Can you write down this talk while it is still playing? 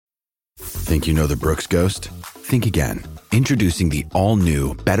Think you know the Brooks Ghost? Think again. Introducing the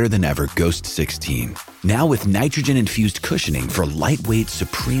all-new, better-than-ever Ghost 16. Now with nitrogen-infused cushioning for lightweight,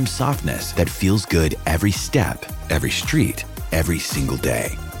 supreme softness that feels good every step, every street, every single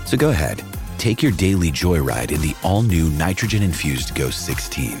day. So go ahead, take your daily joyride in the all-new nitrogen-infused Ghost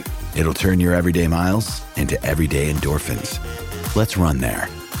 16. It'll turn your everyday miles into everyday endorphins. Let's run there.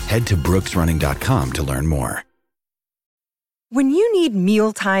 Head to brooksrunning.com to learn more. When you need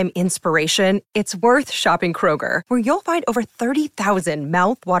mealtime inspiration, it's worth shopping Kroger, where you'll find over 30,000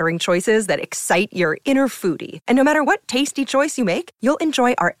 mouth-watering choices that excite your inner foodie. And no matter what tasty choice you make, you'll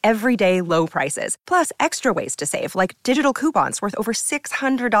enjoy our everyday low prices, plus extra ways to save, like digital coupons worth over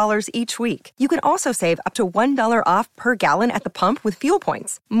 $600 each week. You can also save up to $1 off per gallon at the pump with fuel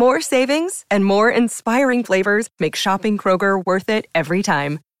points. More savings and more inspiring flavors make shopping Kroger worth it every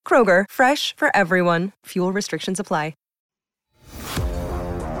time. Kroger, fresh for everyone. Fuel restrictions apply.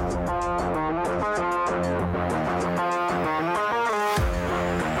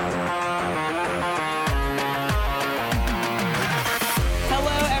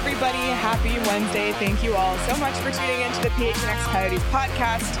 Happy Wednesday. Thank you all so much for tuning into the PHNX Coyotes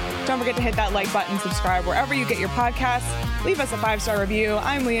podcast. Don't forget to hit that like button, subscribe wherever you get your podcasts. Leave us a 5-star review.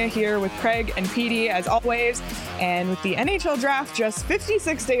 I'm Leah here with Craig and Petey as always. And with the NHL Draft just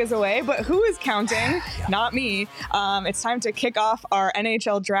 56 days away, but who is counting? Not me. It's time to kick off our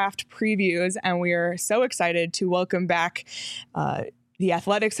NHL Draft previews, and we are so excited to welcome back the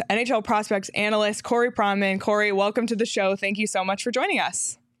Athletics NHL prospects analyst, Corey Pronman. Corey, welcome to the show. Thank you so much for joining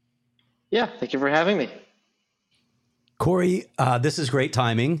us. Yeah, thank you for having me. Corey, this is great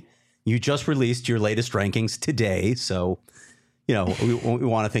timing. You just released your latest rankings today, so we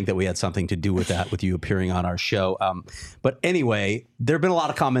want to think that we had something to do with that, with you appearing on our show. But anyway, there have been a lot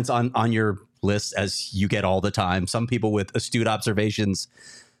of comments on your list, as you get all the time. Some people with astute observations,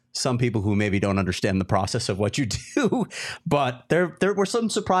 some people who maybe don't understand the process of what you do. But there were some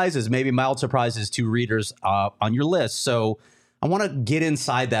surprises, maybe mild surprises to readers on your list. So I want to get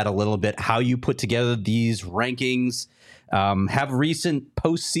inside that a little bit, how you put together these rankings, have recent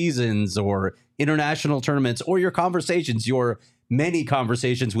postseasons or international tournaments, or your conversations, your many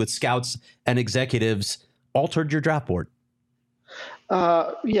conversations with scouts and executives altered your draft board.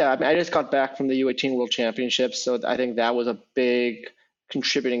 Yeah, I just got back from the U18 World Championships, so I think that was a big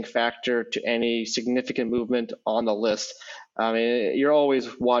contributing factor to any significant movement on the list. I mean, you're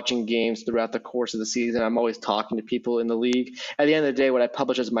always watching games throughout the course of the season. I'm always talking to people in the league. At the end of the day, what I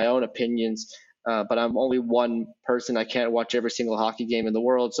publish is my own opinions, but I'm only one person. I can't watch every single hockey game in the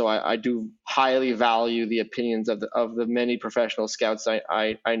world, so I do highly value the opinions of the many professional scouts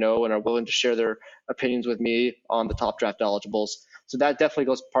I know and are willing to share their opinions with me on the top draft eligibles. So that definitely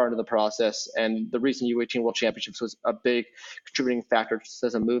goes part of the process. And the recent U18 World Championships was a big contributing factor to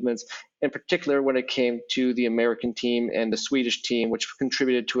some movements, in particular when it came to the American team and the Swedish team, which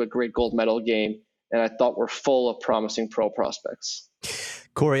contributed to a great gold medal game. And I thought were full of promising pro prospects.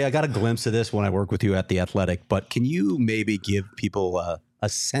 Corey, I got a glimpse of this when I work with you at The Athletic, but can you maybe give people a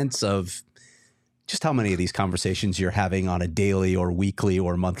sense of just how many of these conversations you're having on a daily or weekly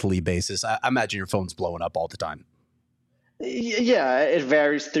or monthly basis? I imagine your phone's blowing up all the time. Yeah, it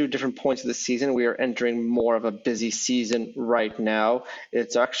varies through different points of the season. We are entering more of a busy season right now.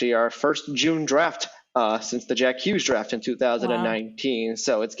 It's actually our first June draft since the Jack Hughes draft in 2019. Wow.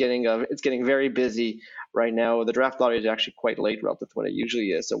 So it's getting very busy right now. The draft lottery is actually quite late relative to what it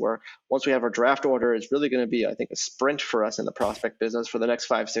usually is. So once we have our draft order, it's really going to be, I think, a sprint for us in the prospect business for the next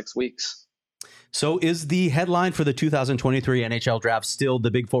 5-6 weeks. So is the headline for the 2023 NHL draft still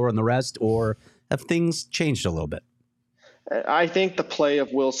the Big Four and the rest, or have things changed a little bit? I think the play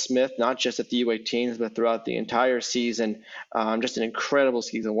of Will Smith, not just at the U18s, but throughout the entire season, just an incredible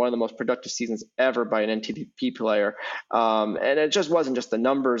season, one of the most productive seasons ever by an NTDP player. And it just wasn't just the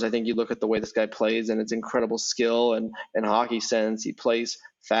numbers. I think you look at the way this guy plays and its incredible skill and hockey sense. He plays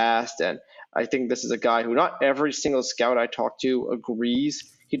fast. And I think this is a guy who not every single scout I talk to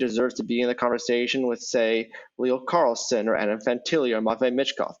agrees he deserves to be in the conversation with, say, Leo Carlsson or Adam Fantilli or Matvei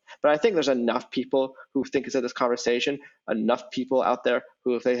Michkov. But I think there's enough people who think it's in this conversation, enough people out there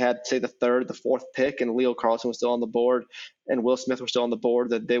who, if they had, say, the third, the fourth pick and Leo Carlsson was still on the board and Will Smith was still on the board,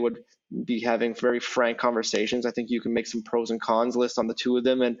 that they would be having very frank conversations. I think you can make some pros and cons lists on the two of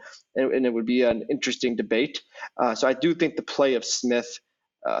them, and it would be an interesting debate. So I do think the play of Smith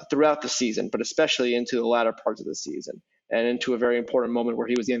throughout the season, but especially into the latter parts of the season, and into a very important moment where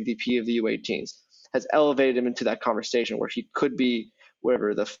he was the MVP of the U18s, has elevated him into that conversation where he could be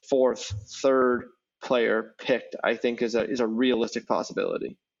whatever the fourth, third player picked, I think is a realistic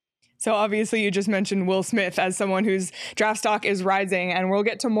possibility. So obviously you just mentioned Will Smith as someone whose draft stock is rising, and we'll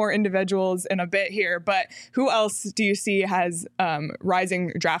get to more individuals in a bit here, but who else do you see has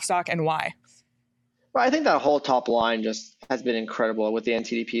rising draft stock and why? Well, I think that whole top line just has been incredible with the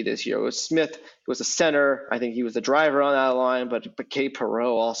NTDP this year. It was Smith, who was a center. I think he was the driver on that line, but Kay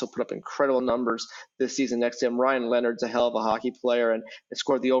Perreault also put up incredible numbers this season next to him. Ryan Leonard's a hell of a hockey player and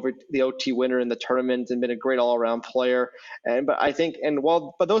scored the OT winner in the tournament and been a great all-around player.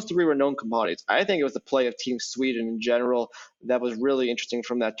 But those three were known commodities. I think it was the play of Team Sweden in general that was really interesting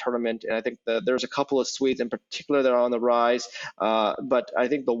from that tournament. And I think there's a couple of Swedes in particular that are on the rise. But I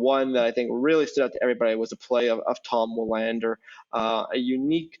think the one that I think really stood out to everybody was the play of Tom Willander, a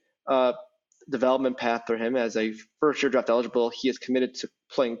unique development path for him as a first-year draft eligible. He is committed to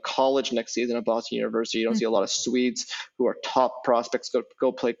playing college next season at Boston University. You don't see a lot of Swedes who are top prospects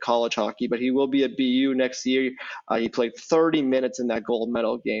go play college hockey, but he will be at BU next year. He played 30 minutes in that gold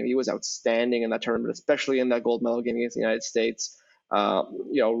medal game. He was outstanding in that tournament, especially in that gold medal game against the United States.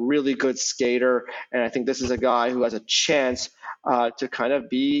 Really good skater. And I think this is a guy who has a chance to kind of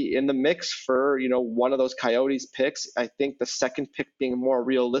be in the mix for, one of those Coyotes picks. I think the second pick being more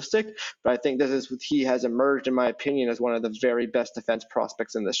realistic, but I think he has emerged, in my opinion, as one of the very best defense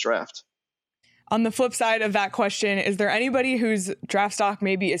prospects in this draft. On the flip side of that question, is there anybody whose draft stock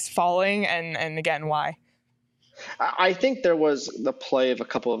maybe is falling, and again, why? I think there was the play of a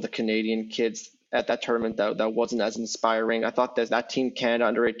couple of the Canadian kids at that tournament that wasn't as inspiring. I thought that Team Canada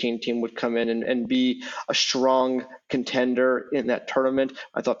under-18 team would come in and be a strong contender in that tournament.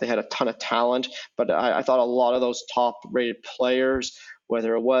 I thought they had a ton of talent, but I thought a lot of those top-rated players,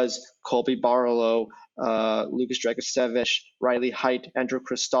 whether it was Colby Barlow, Lucas Dragicevic, Riley Heidt, Andrew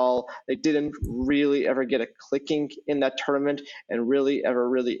Cristal, they didn't really ever get a clicking in that tournament and really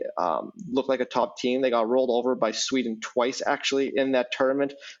look like a top team. They got rolled over by Sweden twice, actually, in that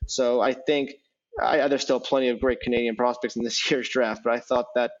tournament. So I think there's still plenty of great Canadian prospects in this year's draft, but I thought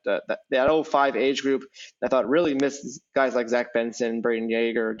that 05 age group, I thought really missed guys like Zach Benson, Braden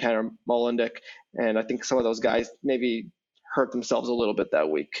Yeager, Tanner Molendick, and I think some of those guys maybe hurt themselves a little bit that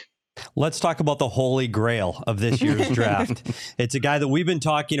week. Let's talk about the holy grail of this year's draft. It's a guy that we've been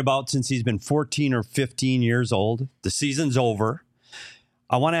talking about since he's been 14 or 15 years old. The season's over.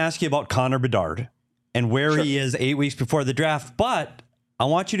 I want to ask you about Connor Bedard and where he is 8 weeks before the draft, but I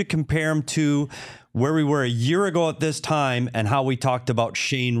want you to compare him to where we were a year ago at this time and how we talked about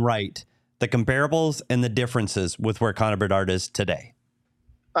Shane Wright, the comparables and the differences with where Connor Bedard is today.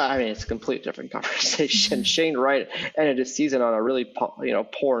 I mean, it's a completely different conversation. Shane Wright ended his season on a really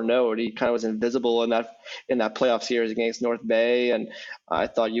poor note. He kind of was invisible in that playoff series against North Bay, and I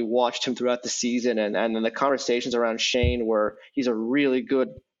thought you watched him throughout the season, and then the conversations around Shane were he's a really good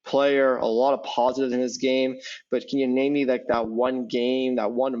player, a lot of positives in his game, but can you name me like that one game,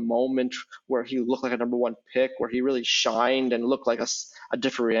 that one moment where he looked like a number one pick, where he really shined and looked like a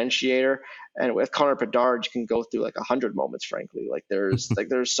differentiator? And with Connor Bedard, you can go through like 100 moments, frankly.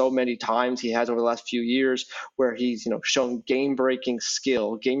 There's so many times he has over the last few years where he's shown game-breaking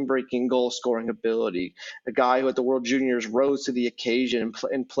skill, game-breaking goal-scoring ability. A guy who at the World Juniors rose to the occasion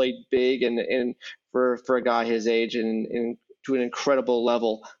and played big and for a guy his age and to an incredible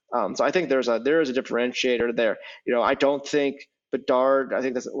level. So I think there is a differentiator there. I don't think Bedard, I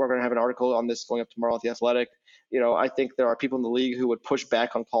think we're going to have an article on this going up tomorrow at The Athletic. I think there are people in the league who would push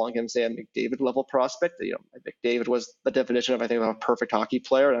back on calling him, say, a McDavid level prospect. McDavid was the definition of a perfect hockey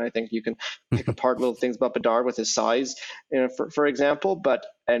player. And I think you can pick apart little things about Bedard with his size, for example,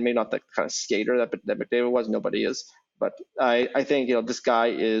 and maybe not the kind of skater that McDavid was. Nobody is. But I think, this guy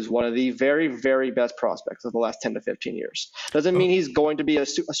is one of the very, very best prospects of the last 10 to 15 years. Doesn't mean he's going to be a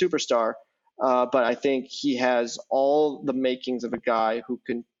superstar, but I think he has all the makings of a guy who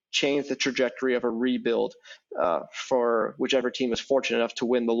can change the trajectory of a rebuild for whichever team is fortunate enough to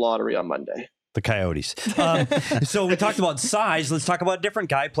win the lottery on Monday. The Coyotes. So we talked about size. Let's talk about a different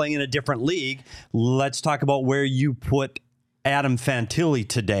guy playing in a different league. Let's talk about where you put Adam Fantilli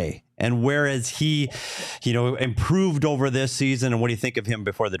today. And where has he, improved over this season? And what do you think of him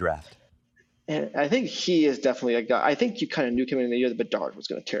before the draft? And I think he is definitely a guy. I think you kind of knew coming in the year that Bedard was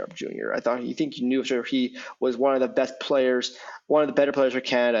going to tear up junior. You knew sure he was one of the best players, one of the better players for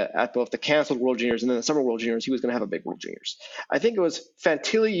Canada at both the canceled World Juniors and then the Summer World Juniors. He was going to have a big World Juniors. I think it was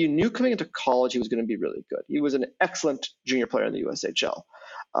Fantilli. You knew coming into college he was going to be really good. He was an excellent junior player in the USHL.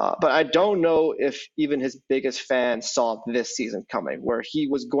 But I don't know if even his biggest fans saw this season coming, where he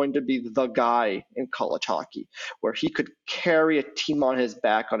was going to be the guy in college hockey, where he could carry a team on his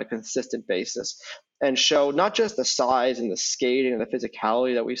back on a consistent basis. and show not just the size and the skating and the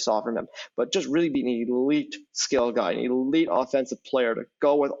physicality that we saw from him, but just really be an elite skill guy, an elite offensive player to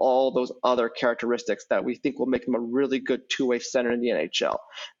go with all those other characteristics that we think will make him a really good two-way center in the NHL.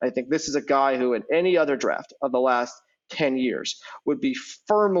 I think this is a guy who in any other draft of the last 10 years would be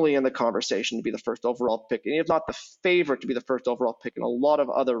firmly in the conversation to be the first overall pick, and if not the favorite to be the first overall pick in a lot of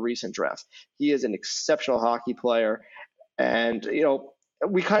other recent drafts. He is an exceptional hockey player. And,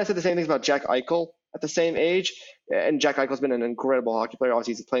 we kind of said the same things about Jack Eichel at the same age. And Jack Eichel's been an incredible hockey player.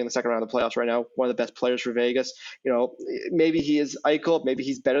 Obviously, he's playing the second round of the playoffs right now, one of the best players for Vegas. Maybe he is Eichel. Maybe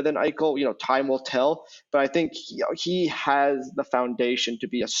he's better than Eichel. Time will tell. But I think he has the foundation to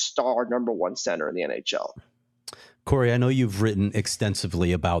be a star number one center in the NHL. Corey, I know you've written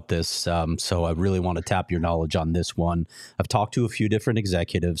extensively about this, so I really want to tap your knowledge on this one. I've talked to a few different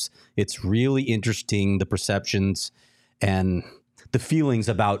executives. It's really interesting, the perceptions and the feelings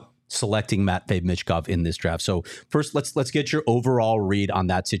about selecting Matvei Michkov in this draft. So first, let's get your overall read on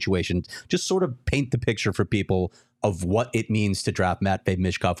that situation. Just sort of paint the picture for people of what it means to draft Matvei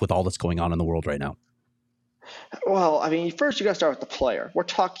Michkov with all that's going on in the world right now. Well, first you got to start with the player. We're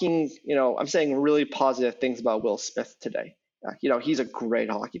talking, I'm saying really positive things about Will Smith today. He's a great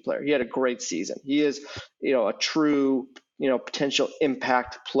hockey player. He had a great season. He is, a true, potential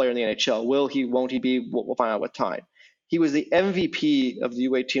impact player in the NHL. Will he, won't he be? We'll find out with time. He was the MVP of the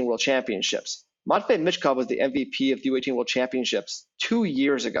U18 World Championships. Matvei Michkov was the MVP of the U18 World Championships 2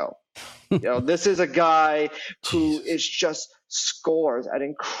 years ago. This is a guy who is just scores at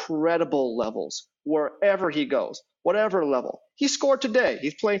incredible levels wherever he goes, whatever level. He scored today.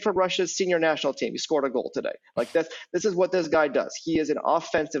 He's playing for Russia's senior national team. He scored a goal today. This is what this guy does. He is an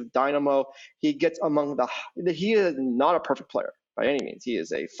offensive dynamo. He gets he is not a perfect player by any means. He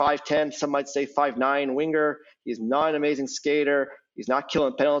is a 5'10", some might say 5'9" winger. He's not an amazing skater. He's not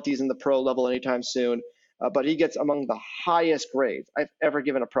killing penalties in the pro level anytime soon. But he gets among the highest grades I've ever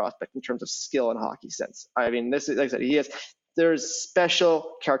given a prospect in terms of skill and hockey sense. This is, like I said, there's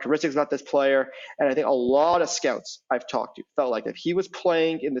special characteristics about this player. And I think a lot of scouts I've talked to felt like if he was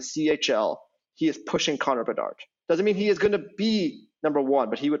playing in the CHL, he is pushing Connor Bedard. Doesn't mean he is going to be number one,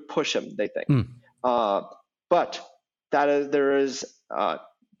 but he would push him, they think. But there is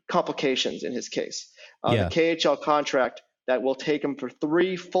complications in his case. The KHL contract that will take him for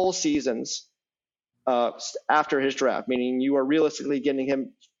 3 full seasons after his draft, meaning you are realistically getting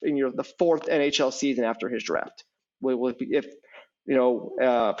him in the 4th NHL season after his draft. If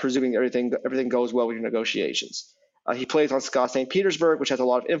presuming everything goes well with your negotiations. He plays on SKA St. Petersburg, which has a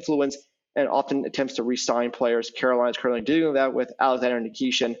lot of influence and often attempts to re-sign players. Carolina's currently doing that with Alexander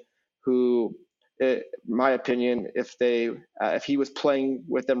Nikishin, who, in my opinion, if he was playing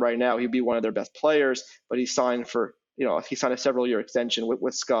with them right now, he'd be one of their best players. But he signed a several-year extension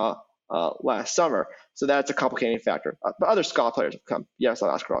with SKA last summer, so that's a complicating factor. But other SKA players have come. Yes,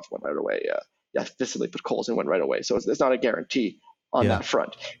 Askarov went right away. Vasily Podkolzin went right away, so it's not a guarantee on that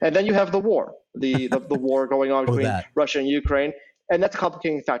front. And then you have the war, the war going on between Russia and Ukraine, and that's a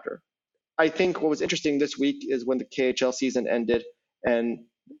complicating factor. I think what was interesting this week is when the KHL season ended and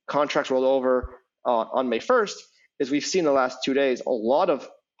contracts rolled over on May 1st, is we've seen the last 2 days a lot of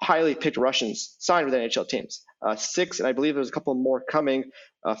highly picked Russians signed with NHL teams. 6, and I believe there's a couple more coming,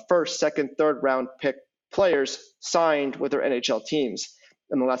 first, second, third round pick players signed with their NHL teams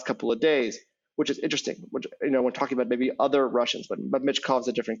in the last couple of days, which is interesting. We're talking about maybe other Russians, but Michkov's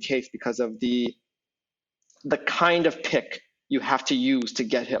a different case because of the kind of pick you have to use to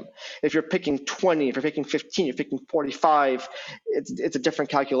get him. If you're picking 20, if you're picking 15, you're picking 45, it's a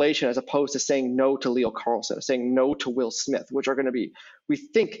different calculation as opposed to saying no to Leo Carlsson, saying no to Will Smith, which are going to be, we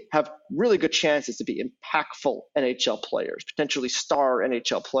think, have really good chances to be impactful NHL players, potentially star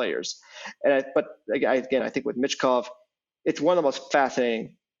NHL players. But I think with Michkov, it's one of the most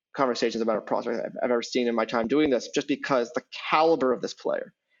fascinating conversations about a prospect I've ever seen in my time doing this, just because the caliber of this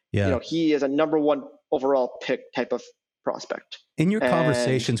player. He is a number one overall pick type of prospect. In your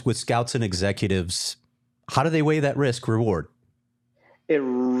conversations with scouts and executives, how do they weigh that risk reward? It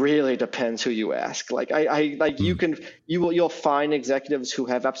really depends who you ask. You'll find executives who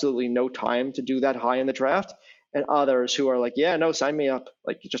have absolutely no time to do that high in the draft, and others who are like, yeah, no, sign me up.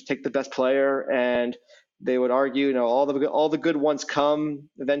 You just take the best player, and they would argue, all the good ones come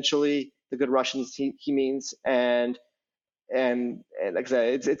eventually, the good Russians he means, and like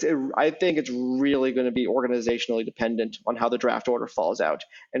I said, I think it's really going to be organizationally dependent on how the draft order falls out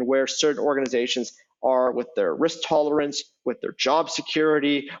and where certain organizations are with their risk tolerance, with their job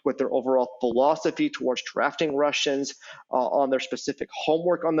security, with their overall philosophy towards drafting Russians, on their specific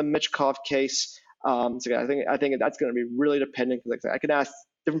homework on the Michkov case. So I think that's going to be really dependent. Because I can ask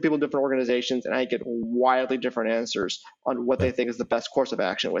different people in different organizations, and I get wildly different answers on what they think is the best course of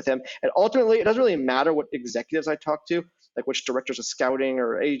action with him. And ultimately, it doesn't really matter what executives I talk to, like which directors of scouting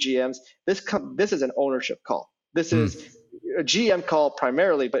or AGMs. This is an ownership call. This is a GM call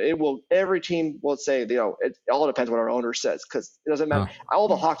primarily, but every team will say, it all depends what our owner says, because it doesn't matter. All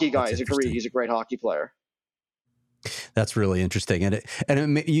the hockey guys agree he's a great hockey player. That's really interesting.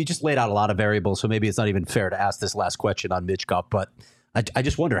 And you just laid out a lot of variables, so maybe it's not even fair to ask this last question on Michkov, but I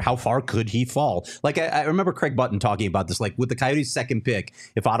just wonder, how far could he fall? Like, I remember Craig Button talking about this, like with the Coyotes' second pick,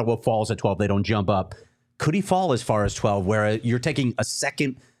 if Ottawa falls at 12, they don't jump up. Could he fall as far as 12, where you're taking a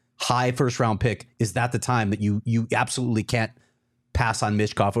second high first-round pick? Is that the time that you absolutely can't pass on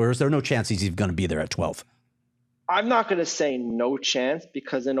Michkov, or is there no chance he's even going to be there at 12? I'm not going to say no chance,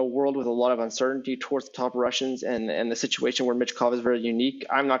 because in a world with a lot of uncertainty towards the top Russians and the situation where Michkov is very unique,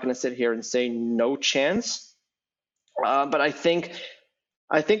 I'm not going to sit here and say no chance. But I think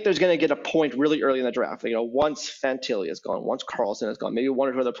there's going to get a point really early in the draft. Once Fantilli is gone, once Carlson is gone, maybe one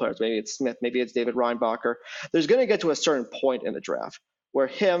or two other players, maybe it's Smith, maybe it's David Reinbacher. There's going to get to a certain point in the draft where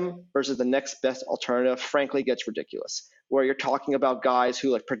him versus the next best alternative, frankly, gets ridiculous. Where you're talking about guys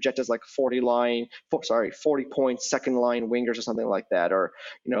who project as 40 point second line wingers or something like that, or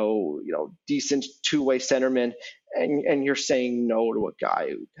decent two-way centerman, and you're saying no to a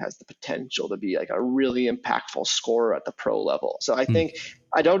guy who has the potential to be a really impactful scorer at the pro level. So I think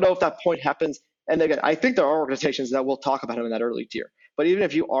I don't know if that point happens. And again, I think there are organizations that will talk about him in that early tier. But even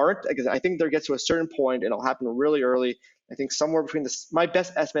if you aren't, I think there gets to a certain point, and it'll happen really early. I think somewhere between my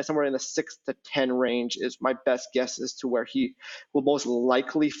best estimate, somewhere in the 6 to 10 range is my best guess as to where he will most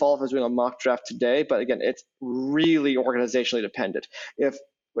likely fall if I was doing a mock draft today. But again, it's really organizationally dependent.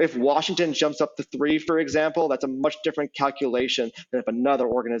 If Washington jumps up to 3, for example, that's a much different calculation than if another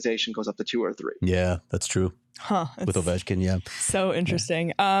organization goes up to 2 or 3. Yeah, that's true. With Ovechkin, yeah. So interesting.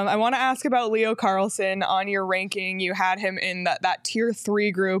 Yeah. I want to ask about Leo Carlsson. On your ranking, you had him in that tier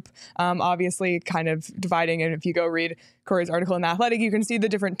 3 group, obviously kind of dividing. And if you go read Corey's article in The Athletic, you can see the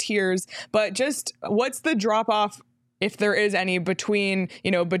different tiers. But just what's the drop off, if there is any, between,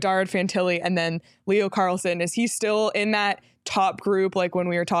 Bedard, Fantilli, and then Leo Carlsson? Is he still in that top group, like when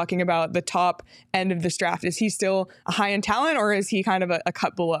we were talking about the top end of this draft? Is he still a high in talent, or is he kind of a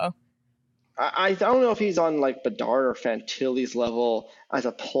cut below? I don't know if he's on Bedard or Fantilli's level as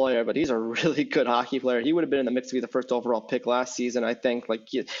a player, but he's a really good hockey player. He would have been in the mix to be the first overall pick last season, I think.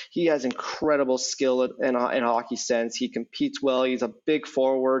 He has incredible skill in hockey sense. He competes well. He's a big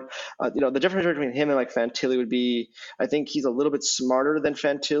forward. The difference between him and Fantilli would be, I think he's a little bit smarter than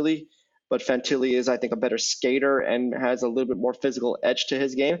Fantilli. But Fantilli is, I think, a better skater and has a little bit more physical edge to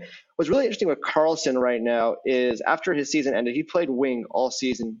his game. What's really interesting with Carlsson right now is after his season ended, he played wing all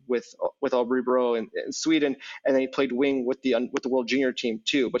season with Örebro in Sweden, and then he played wing with the World Junior team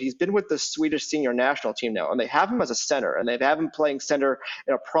too. But he's been with the Swedish senior national team now, and they have him as a center, and they have him playing center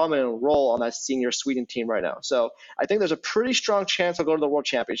in a prominent role on that senior Sweden team right now. So I think there's a pretty strong chance he'll go to the World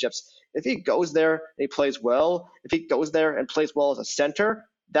Championships. If he goes there and he plays well, if he goes there and plays well as a center,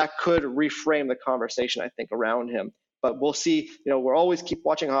 that could reframe the conversation, I think, around him. But we'll see. We'll always keep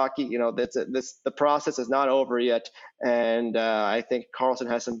watching hockey. The process is not over yet, and I think Carlsson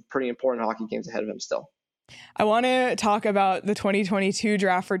has some pretty important hockey games ahead of him still. I want to talk about the 2022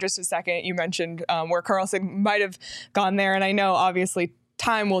 draft for just a second. You mentioned where Carlsson might have gone there, and I know obviously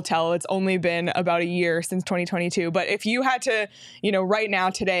time will tell. It's only been about a year since 2022. But if you had to, right now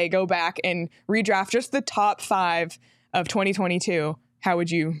today, go back and redraft just the top 5 of 2022. How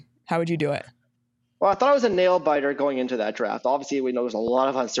would you do it? Well, I thought it was a nail biter going into that draft. Obviously, we know there's a lot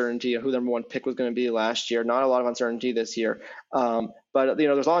of uncertainty of who the number 1 pick was going to be last year. Not a lot of uncertainty this year. But there's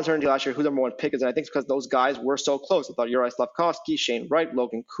a lot of uncertainty last year who the number 1 pick is. And I think it's because those guys were so close. I thought Uri Slavkovsky, Shane Wright,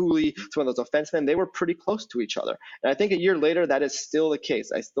 Logan Cooley, some of those defensemen, they were pretty close to each other. And I think a year later, that is still the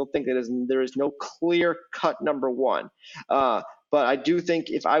case. I still think there is no clear-cut number 1. But I do think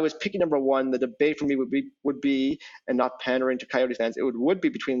if I was picking number 1, the debate for me would be, and not pandering to Coyote fans, it would be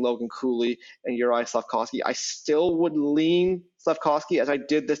between Logan Cooley and Uri Slavkovsky. I still would lean Slavkovsky as I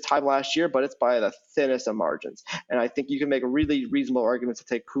did this time last year, but it's by the thinnest of margins. And I think you can make really reasonable arguments to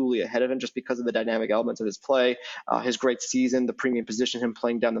take Cooley ahead of him just because of the dynamic elements of his play, his great season, the premium position, him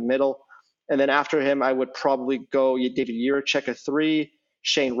playing down the middle. And then after him, I would probably go David Jiricek at 3,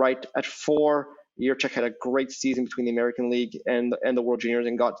 Shane Wright at 4. Jiricek had a great season between the American League and the World Juniors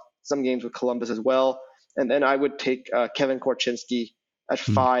and got some games with Columbus as well. And then I would take Kevin Korchinski at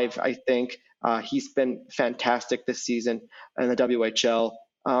 5, I think. He's been fantastic this season in the WHL.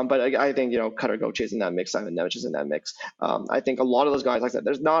 But I think, Cutter Gauthier is in that mix. Simon Nemec is in that mix. I think a lot of those guys, like I said,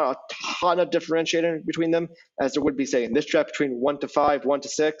 there's not a ton of differentiator between them as there would be, say, in this draft between 1 to 5, 1 to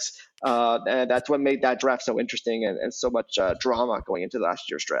 6. And that's what made that draft so interesting and so much drama going into last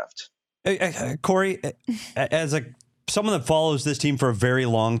year's draft. Corey, as someone that follows this team for a very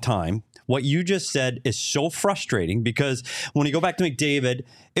long time, what you just said is so frustrating because when you go back to McDavid,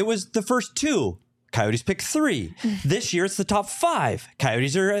 it was the first 2. Coyotes pick 3. This year, it's the top 5.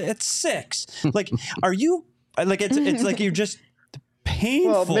 Coyotes are at 6. Like, are you like it's like you're just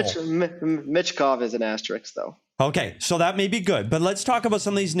painful? Well, Mitchkov is an asterisk, though. Okay, so that may be good, but let's talk about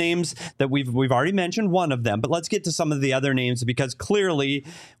some of these names that we've already mentioned one of them, but let's get to some of the other names because clearly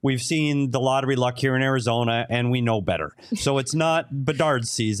we've seen the lottery luck here in Arizona and we know better. So it's not Bedard's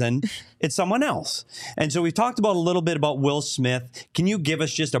season, it's someone else. And so we've talked about a little bit about Will Smith. Can you give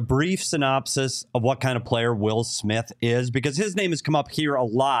us just a brief synopsis of what kind of player Will Smith is? Because his name has come up here a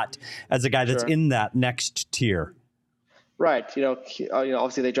lot as a guy that's in that next tier. Right.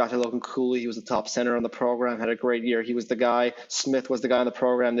 Obviously they drafted Logan Cooley. He was the top center on the program, had a great year. He was the guy. Smith was the guy on the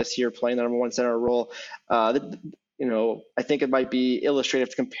program this year playing the number 1 center role. I think it might be illustrative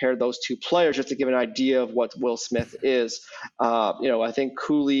to compare those 2 players just to give an idea of what Will Smith is. I think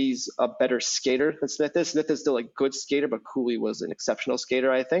Cooley's a better skater than Smith is. Smith is still a good skater, but Cooley was an exceptional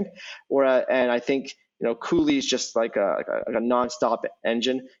skater, I think. And I think Cooley's just like a nonstop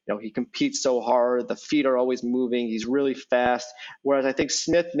engine. He competes so hard. The feet are always moving. He's really fast. Whereas I think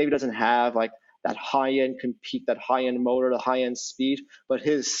Smith maybe doesn't have like that high-end motor, the high-end speed, but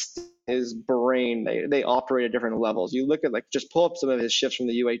his brain, they operate at different levels. You look at just pull up some of his shifts from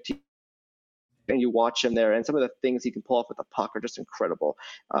the UAT and you watch him there, and some of the things he can pull off with the puck are just incredible.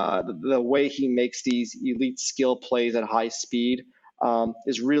 The way he makes these elite skill plays at high speed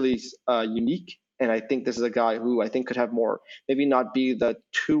is really unique. And I think this is a guy who I think could have more, maybe not be the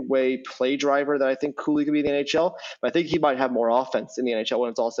 2-way play driver that I think Cooley could be in the NHL, but I think he might have more offense in the NHL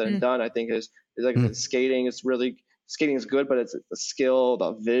when it's all said and done. I think his skating is good, but it's the skill,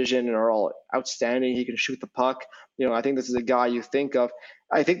 the vision are all outstanding. He can shoot the puck. I think this is a guy you think of.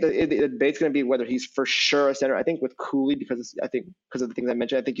 I think the debate's going to be whether he's for sure a center. I think with Cooley, because of the things I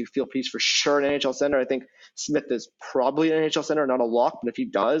mentioned, I think you feel he's for sure an NHL center. I think Smith is probably an NHL center, not a lock, but if he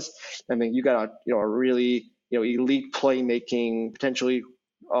does, I mean, you got a really elite playmaking, potentially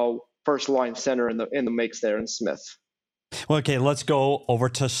first line center in the mix there in Smith. Well, okay, let's go over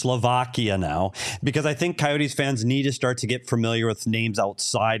to Slovakia now, because I think Coyotes fans need to start to get familiar with names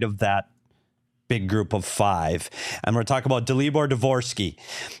outside of that big group of 5. And we're talking about Dalibor Dvorsky.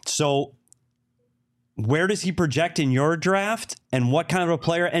 So where does he project in your draft and what kind of a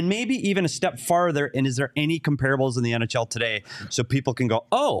player, and maybe even a step farther? And is there any comparables in the NHL today so people can go,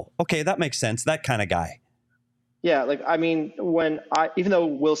 oh, okay, that makes sense, that kind of guy? Yeah, even though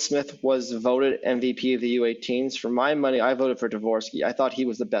Will Smith was voted MVP of the U18s, for my money, I voted for Dvorsky. I thought he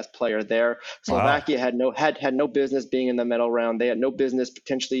was the best player there. Slovakia had no business being in the medal round. They had no business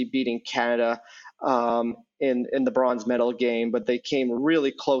potentially beating Canada in the bronze medal game, but they came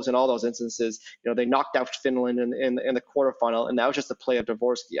really close in all those instances. They knocked out Finland in the quarterfinal, and that was just a play of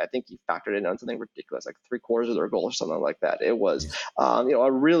Dvorsky. I think he factored in on something ridiculous, like 3/4 of their goal or something like that. It was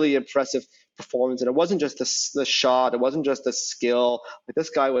a really impressive performance, and it wasn't just the shot, it wasn't just the skill. Like, this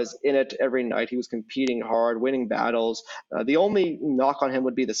guy was in it every night. He was competing hard, winning battles. The only knock on him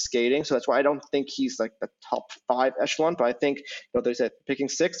would be the skating, so that's why I don't think he's like the top 5 echelon. But I think they said picking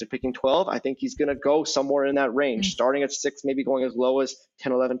 6, they're picking 12. I think he's going to go somewhere in that range, starting at 6, maybe going as low as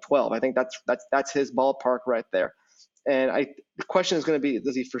 10, 11, 12. I think that's his ballpark right there. And the question is going to be,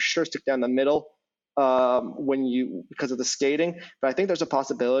 does he for sure stick down the middle? Because of the skating, but I think there's a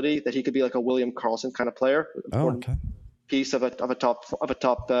possibility that he could be like a William Karlsson kind of player. Piece of a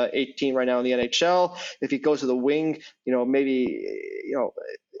top 18 right now in the NHL. If he goes to the wing, maybe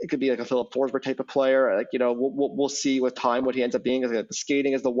it could be like a Philip Forsberg type of player. Like, we'll see with time what he ends up being. The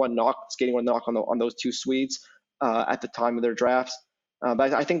skating is the one knock on those 2 Swedes at the time of their drafts.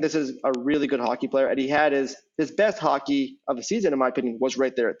 But I think this is a really good hockey player, and he had his best hockey of the season, in my opinion, was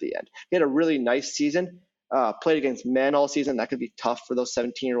right there at the end. He had a really nice season, played against men all season. That could be tough for those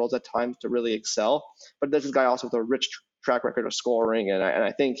 17-year-olds at times to really excel. But this is a guy also with a rich track record of scoring, and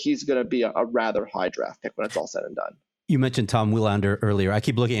I think he's going to be a rather high draft pick when it's all said and done. You mentioned Tom Wielander earlier. I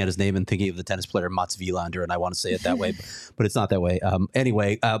keep looking at his name and thinking of the tennis player Mats Wilander, and I want to say it that way, but it's not that way.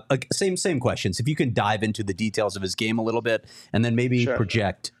 Anyway, same questions. If you can dive into the details of his game a little bit, and then maybe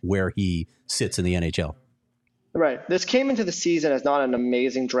project where he sits in the NHL. Right. This came into the season as not an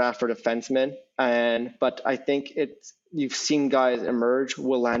amazing draft for defensemen, but I think you've seen guys emerge.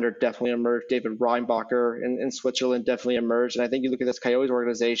 Willander definitely emerged. David Reinbacher in Switzerland definitely emerged. And I think you look at this Coyotes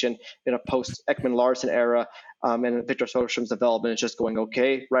organization in a post-Ekman-Larson era, and Victor Soderstrom's development is just going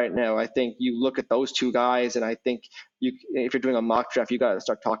okay right now. I think you look at those two guys, and I think if you're doing a mock draft, you got to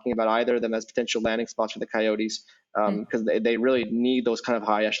start talking about either of them as potential landing spots for the Coyotes, because they really need those kind of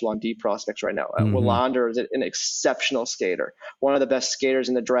high echelon D prospects right now. Willander is an exceptional skater, one of the best skaters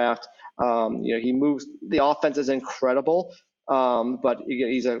in the draft. He moves. The offense is incredible, but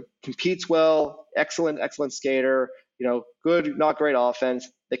competes well. Excellent skater. Good, not great offense.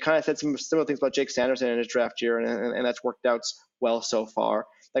 They kind of said some similar things about Jake Sanderson in his draft year, and that's worked out well so far.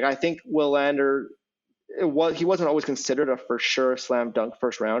 Like, I think Willander, he wasn't always considered a for sure slam dunk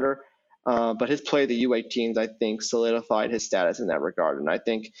first rounder, but his play at the U18s, I think, solidified his status in that regard. And I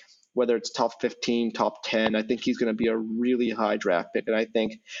think whether it's top 15, top 10, I think he's going to be a really high draft pick. And I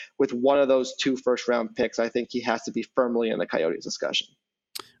think with one of those 2 first-round picks, I think he has to be firmly in the Coyotes discussion.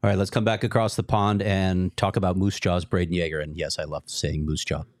 All right, let's come back across the pond and talk about Moose Jaw's Braden Yeager. And yes, I love saying Moose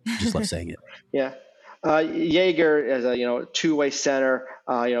Jaw. Just love saying it. Yeah. Yeager is a two-way center.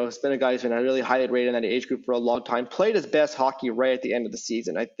 Has been a guy who's been really highly rated in that age group for a long time. Played his best hockey right at the end of the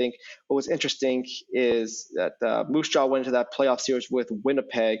season. I think what was interesting is that Moose Jaw went into that playoff series with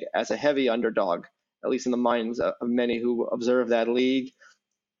Winnipeg as a heavy underdog, at least in the minds of many who observe that league,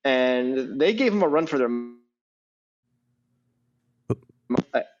 and they gave him a run for their.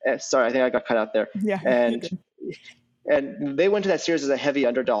 Sorry, I think I got cut out there. Yeah. And they went to that series as a heavy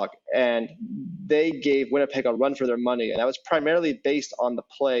underdog, and they gave Winnipeg a run for their money. And that was primarily based on the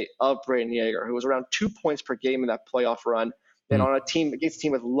play of Braden Yeager, who was around 2 points per game in that playoff run. And on against a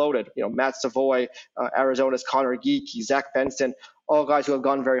team with loaded, Matt Savoy, Arizona's Connor Geekie, Zach Benson, all guys who have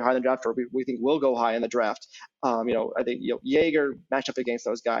gone very high in the draft, or we think will go high in the draft. I think Yeager matched up against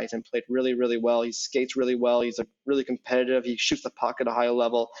those guys and played really, really well. He skates really well. He's really competitive. He shoots the puck at a high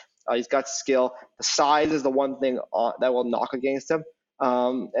level. He's got skill. The size is the one thing that will knock against him,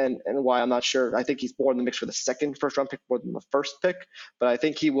 and why I'm not sure. I think he's more in the mix for the second first-round pick more than the first pick, but I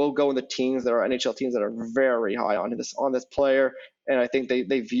think he will go in the teams that are NHL teams that are very high on this player, and I think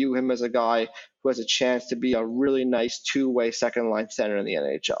they view him as a guy who has a chance to be a really nice two-way second-line center in the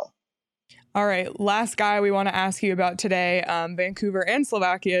NHL. All right, last guy we want to ask you about today, Vancouver and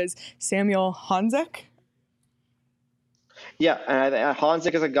Slovakia's Samuel Honzek. Yeah, and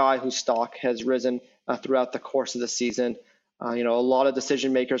Honzek is a guy whose stock has risen throughout the course of the season. A lot of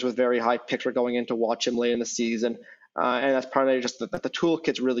decision makers with very high picks were going in to watch him late in the season. And that's primarily just that the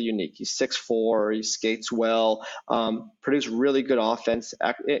toolkit's really unique. He's 6'4", he skates well, produced really good offense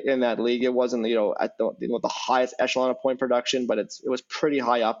in that league. It wasn't, at the highest echelon of point production, but it was pretty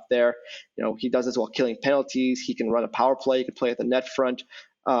high up there. He does this while killing penalties. He can run a power play. He can play at the net front.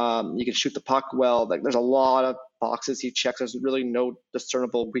 You can shoot the puck well. Like, there's a lot of boxes he checks. There's really no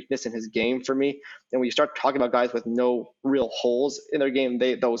discernible weakness in his game for me. And when you start talking about guys with no real holes in their game,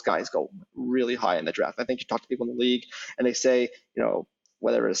 those guys go really high in the draft. I think you talk to people in the league and they say,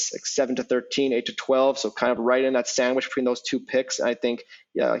 whether it's like 7 to 13, 8 to 12, so kind of right in that sandwich between those two picks. And I think,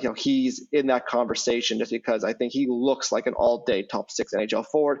 he's in that conversation just because I think he looks like an all-day top 6 NHL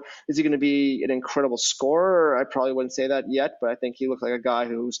forward. Is he going to be an incredible scorer? I probably wouldn't say that yet, but I think he looks like a guy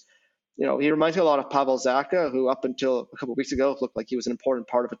who's, he reminds me a lot of Pavel Zacha, who up until a couple of weeks ago looked like he was an important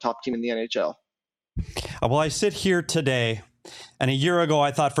part of a top team in the NHL. Well, I sit here today, and a year ago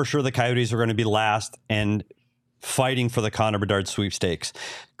I thought for sure the Coyotes were going to be last and fighting for the Connor Bedard sweepstakes.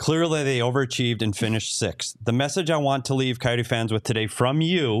 Clearly, they overachieved and finished 6th. The message I want to leave Coyote fans with today from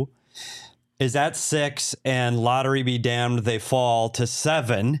you is at 6, and lottery be damned, they fall to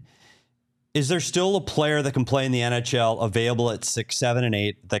 7. Is there still a player that can play in the NHL available at 6, 7, and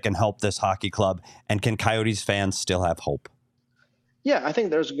 8 that can help this hockey club? And can Coyotes fans still have hope? Yeah, I think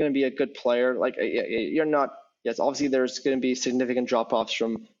there's going to be a good player. Like, yes, obviously there's going to be significant drop-offs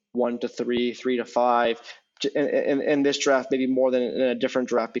from 1 to 3, 3 to 5. In this draft, maybe more than in a different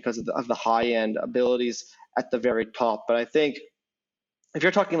draft because of the high-end abilities at the very top. But I think if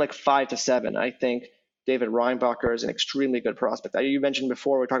you're talking like 5 to 7, I think David Reinbacher is an extremely good prospect. You mentioned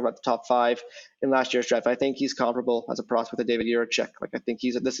before, we talked about the top 5 in last year's draft. I think he's comparable as a prospect to David Jiricek. Like, I think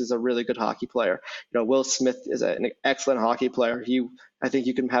this is a really good hockey player. Will Smith is an excellent hockey player. I think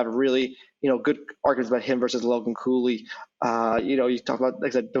you can have really, good arguments about him versus Logan Cooley. You talk about,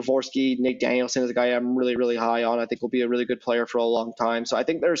 like I said, Dvorsky, Nate Danielson is a guy I'm really, really high on. I think will be a really good player for a long time. So I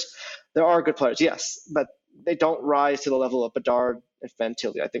think there are good players, yes, but they don't rise to the level of Bedard and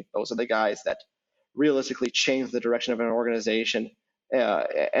Fantilli. I think those are the guys that realistically change the direction of an organization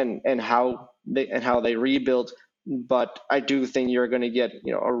and how they rebuild but I do think you're going to get,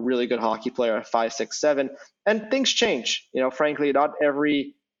 a really good hockey player at 5, 6, 7, and things change. Frankly, not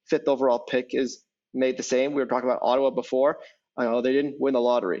every 5th overall pick is made the same. We were talking about Ottawa before. I know they didn't win the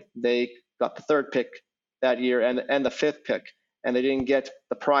lottery. They got the 3rd pick that year and the 5th pick, and they didn't get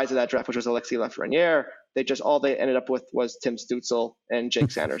the prize of that draft, which was Alexis Lafreniere. All they ended up with was Tim Stützle and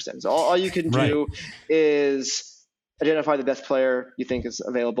Jake Sanderson. So all you can do is identify the best player you think is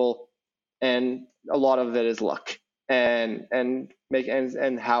available, and a lot of it is luck and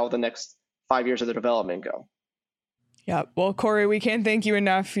how the next 5 years of the development go. Yeah. Well, Corey, we can't thank you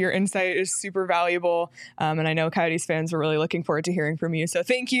enough. Your insight is super valuable. And I know Coyotes fans are really looking forward to hearing from you. So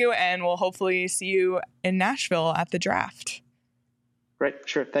thank you. And we'll hopefully see you in Nashville at the draft. Great.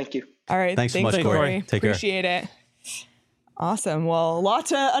 Sure. Thank you. All right. Thanks so much, Corey. Take Appreciate it. Awesome. Well, a lot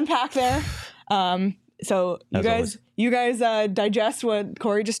to unpack there. So you guys digest what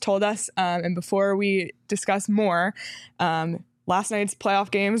Corey just told us. And before we discuss more, last night's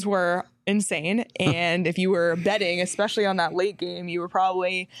playoff games were insane. And if you were betting, especially on that late game, you were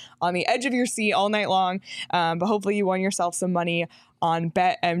probably on the edge of your seat all night long. But hopefully you won yourself some money on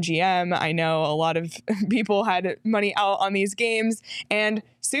BetMGM. I know a lot of people had money out on these games, and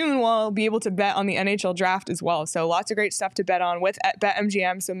soon we'll be able to bet on the NHL Draft as well. So lots of great stuff to bet on with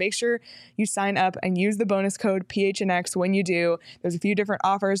BetMGM. So make sure you sign up and use the bonus code PHNX when you do. There's a few different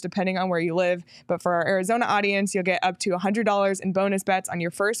offers depending on where you live, but for our Arizona audience, you'll get up to $100 in bonus bets on your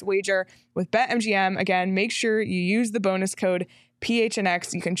first wager with BetMGM. Again, make sure you use the bonus code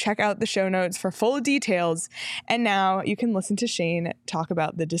PHNX. You can check out the show notes for full details. And now you can listen to Shane talk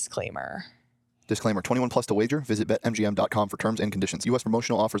about the disclaimer. Disclaimer, 21 plus to wager. Visit BetMGM.com for terms and conditions. U.S.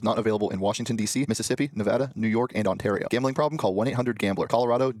 promotional offers not available in Washington, D.C., Mississippi, Nevada, New York, and Ontario. Gambling problem? Call 1-800-GAMBLER.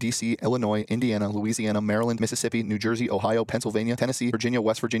 Colorado, D.C., Illinois, Indiana, Louisiana, Maryland, Mississippi, New Jersey, Ohio, Pennsylvania, Tennessee, Virginia,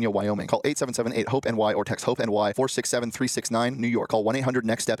 West Virginia, Wyoming. Call 877-8-HOPE-NY or text HOPE-NY 467-369, New York. Call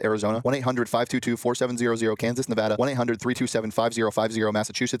 1-800-NEXT-STEP, Arizona. 1-800-522-4700, Kansas, Nevada. 1-800-327-5050,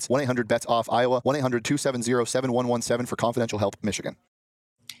 Massachusetts. 1-800-BETS-OFF, Iowa. 1-800-270-7117 for confidential help, Michigan.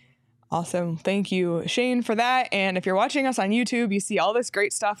 Awesome. Thank you, Shane, for that. And if you're watching us on YouTube, you see all this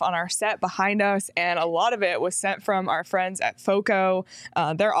great stuff on our set behind us. And a lot of it was sent from our friends at FOCO.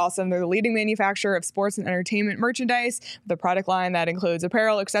 They're awesome. They're the leading manufacturer of sports and entertainment merchandise, with a product line that includes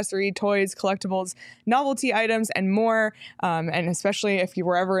apparel, accessory, toys, collectibles, novelty items, and more. And especially if you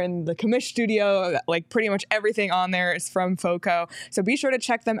were ever in the commish studio, like pretty much everything on there is from FOCO. So be sure to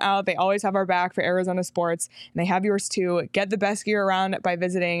check them out. They always have our back for Arizona sports, and they have yours too. Get the best gear around by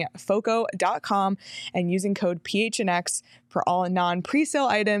visiting FOCO.com and using code PHNX for all non-presale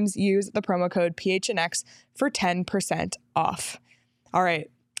items. Use the promo code PHNX for 10% off. All right,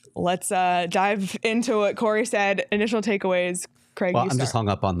 let's dive into what Corey said. Initial takeaways. Craig, I'm just hung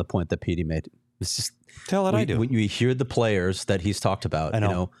up on the point that Petey made. It's just I do. When you hear the players that he's talked about, I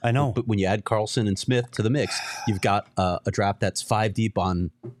know. But when you add Carlson and Smith to the mix, you've got a draft that's 5 deep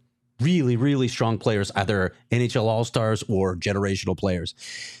on really, really strong players, either NHL All-Stars or generational players.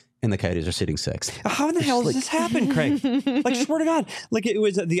 And the Coyotes are sitting 6th. How the hell does this happen, Craig? Like, swear to God. Like, it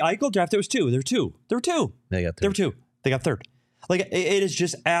was the Eichel draft. It was 2. There were 2. They got 3rd. There were 2. They got 3rd. Like, it is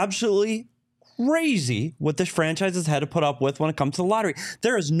just absolutely crazy what this franchise has had to put up with when it comes to the lottery.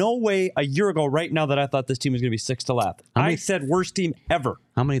 There is no way a year ago right now that I thought this team was going to be 6th to last. I said worst team ever.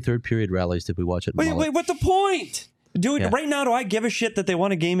 How many third period rallies did we watch at Mullet? Wait, what's the point? Right now, do I give a shit that they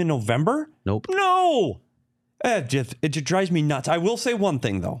won a game in November? Nope. No. It just drives me nuts. I will say one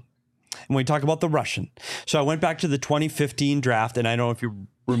thing, though. And we talk about the Russian. So I went back to the 2015 draft, and I don't know if you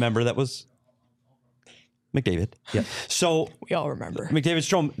remember, that was McDavid. Yeah. So we all remember. McDavid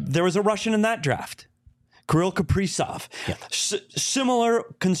Strome. There was a Russian in that draft. Kirill Kaprizov. Yeah. Similar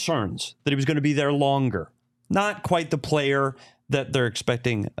concerns that he was going to be there longer. Not quite the player that they're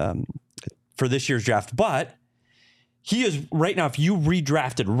expecting for this year's draft, but he is right now, if you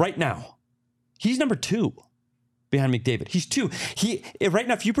redrafted right now, he's number 2. Behind McDavid. He's 2. Right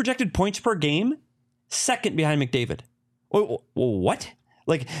now, if you projected points per game, 2nd behind McDavid. What?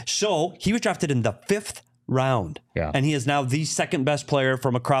 So he was drafted in the 5th round. Yeah. And he is now the 2nd best player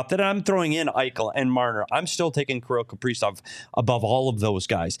from a crop that I'm throwing in Eichel and Marner. I'm still taking Kirill Kaprizov above all of those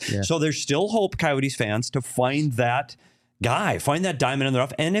guys. Yeah. So there's still hope, Coyotes fans, to find that guy, find that diamond in the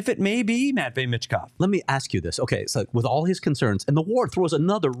rough, and if it may be Matvei Michkov. Let me ask you this. Okay, so with all his concerns, and the war throws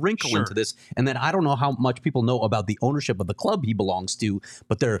another wrinkle into this, and then I don't know how much people know about the ownership of the club he belongs to,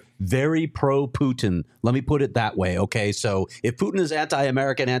 but they're very pro-Putin. Let me put it that way, okay? So if Putin is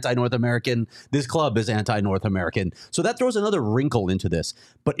anti-American, anti-North American, this club is anti-North American. So that throws another wrinkle into this.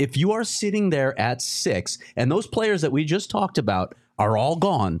 But if you are sitting there at 6, and those players that we just talked about are all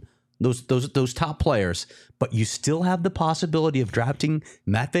gone, those top players, but you still have the possibility of drafting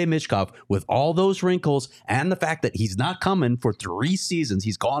Matvei Michkov with all those wrinkles and the fact that he's not coming for 3 seasons.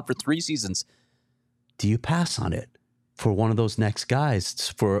 He's gone for 3 seasons. Do you pass on it for one of those next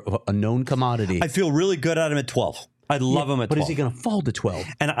guys, for a known commodity? I feel really good at him at 12. I love him at 12. But is he going to fall to 12?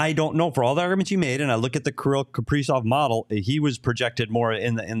 And I don't know. For all the arguments you made, and I look at the Kirill Kaprizov model, he was projected more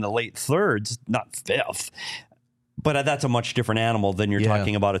in the late thirds, not 5th. But that's a much different animal than you're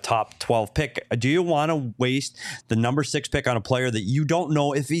talking about a top 12 pick. Do you want to waste the number 6 pick on a player that you don't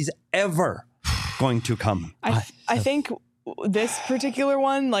know if he's ever going to come? I think this particular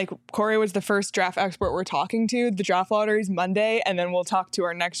one, like Corey was the first draft expert we're talking to. The draft lottery is Monday, and then we'll talk to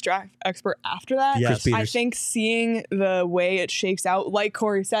our next draft expert after that. Yes. I think seeing the way it shakes out, like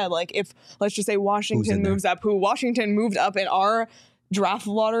Corey said, like if, let's just say Washington moves up, Washington moved up in our draft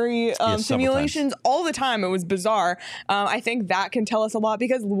lottery simulations all the time. It was bizarre. I think that can tell us a lot,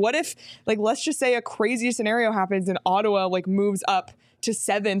 because what if, like, let's just say a crazy scenario happens and Ottawa like moves up to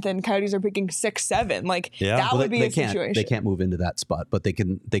 7th and Coyotes are picking 6, 7. Like that would be a situation. They can't move into that spot, but they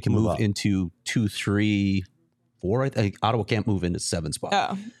can move into 2, 3, 4. I think Ottawa can't move into 7 spot.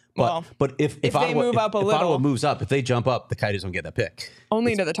 Yeah. But if they Ottawa, move up a little, Ottawa moves up, if they jump up, the Coyotes don't get that pick.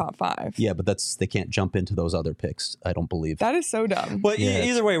 Only to the top 5. Yeah, but they can't jump into those other picks, I don't believe. That is so dumb. But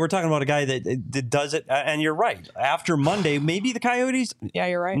either way, we're talking about a guy that does it, and you're right. After Monday, maybe the Coyotes. Yeah,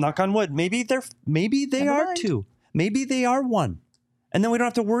 you're right. Knock on wood. Maybe they are 2. Maybe they are 1, and then we don't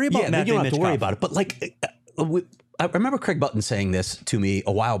have to worry about. Yeah, you don't have to worry about it. But like, I remember Craig Button saying this to me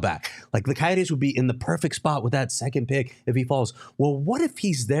a while back. Like, the Coyotes would be in the perfect spot with that 2nd pick if he falls. Well, what if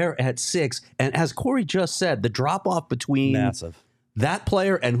he's there at 6? And as Corey just said, the drop off between that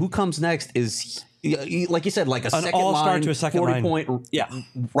player and who comes next is, like you said, like an second all-star line, to a second 40-point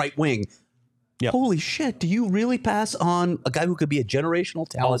right wing. Yep. Holy shit! Do you really pass on a guy who could be a generational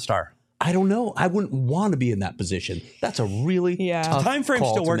talent? All-star. I don't know. I wouldn't want to be in that position. That's a really tough the time frame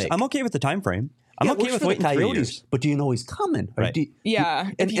call still works. make. I'm okay with the time frame. I'm okay with waiting 3 years. But do you know he's coming? Right.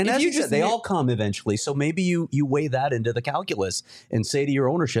 And as you said, they all come eventually. So maybe you weigh that into the calculus and say to your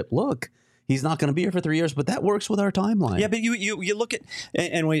ownership, look, he's not going to be here for 3 years, but that works with our timeline. Yeah, but you look at,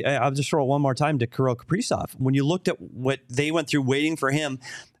 and I'll just throw it one more time to Kirill Kaprizov. When you looked at what they went through waiting for him,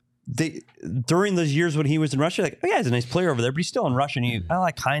 during those years when he was in Russia, like, oh yeah, he's a nice player over there, but he's still in Russia. And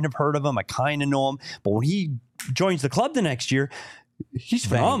I kind of heard of him. I kind of know him. But when he joins the club the next year, he's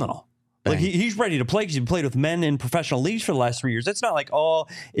phenomenal. Like he's ready to play because he played with men in professional leagues for the last 3 years. It's not like, oh,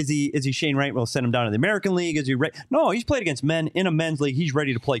 is he Shane Wright? We'll send him down to the American League. Is he ready? No, he's played against men in a men's league. He's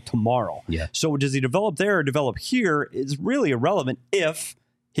ready to play tomorrow. Yeah. So does he develop there or develop here is really irrelevant if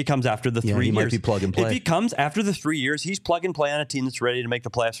he comes after the 3 years. He might be plug and play. If he comes after the 3 years, he's plug and play on a team that's ready to make the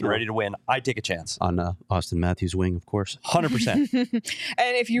playoffs and ready to win. I take a chance. On Austin Matthews' wing, of course. 100%. And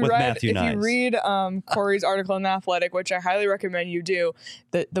if you read Corey's article in The Athletic, which I highly recommend you do,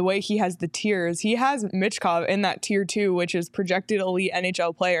 the way he has the tiers, he has Michkov in that tier 2, which is projected elite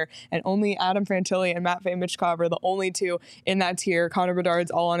NHL player, and only Adam Fantilli and Matvei Michkov are the only 2 in that tier. Connor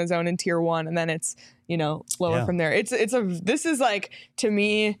Bedard's all on his own in tier 1, and then it's lower from there. This is like, to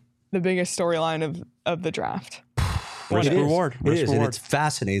me, the biggest storyline of the draft. Risk reward. And it's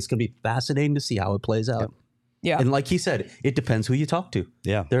fascinating. It's going to be fascinating to see how it plays out. Yeah. And like he said, it depends who you talk to.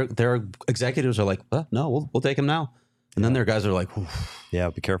 Yeah. Their executives are like, no, we'll take him now. And then their guys are like, yeah,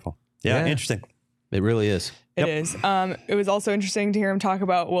 be careful. Yeah, interesting. It really is. It is. It was also interesting to hear him talk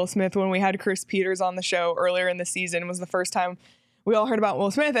about Will Smith. When we had Chris Peters on the show earlier in the season, was the first time we all heard about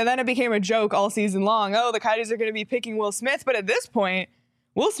Will Smith, and then it became a joke all season long. Oh, the Coyotes are going to be picking Will Smith. But at this point,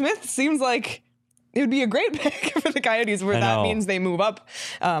 Will Smith seems like it would be a great pick for the Coyotes, where that means they move up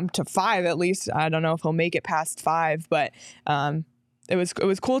to 5 at least. I don't know if he'll make it past 5, but it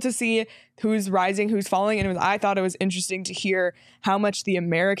was cool to see who's rising, who's falling. And I thought it was interesting to hear how much the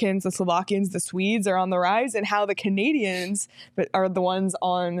Americans, the Slovakians, the Swedes are on the rise, and how the Canadians are the ones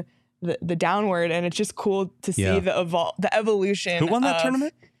on the downward. And it's just cool to see the evolution. Who won that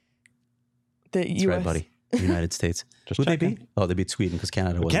tournament? The U.S. Right, buddy. The United States. Who'd they beat? Oh, they beat Sweden because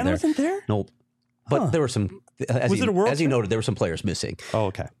Canada wasn't there. Canada wasn't there? Nope. But there were some, as you noted, there were some players missing. Oh,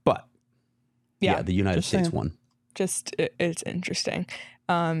 okay. But the United States won. It's interesting.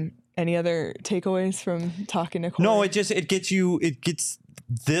 Any other takeaways from talking to Corey? No, it gets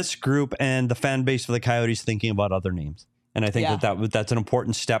this group and the fan base for the Coyotes thinking about other names. And I think that's an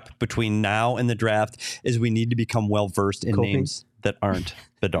important step between now and the draft, is we need to become well-versed in names that aren't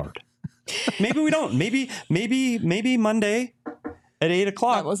Bedard. Maybe we don't. Maybe Monday at 8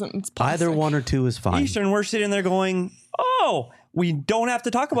 o'clock. That wasn't either 1 or 2 is fine. Eastern, we're sitting there going, oh, we don't have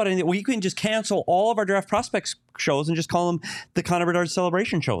to talk about anything. We can just cancel all of our draft prospects shows and just call them the Connor Bedard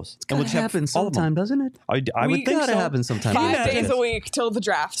celebration shows. It's gotta happen sometime, doesn't it? I would think so. Happen sometime. 5 days a week till the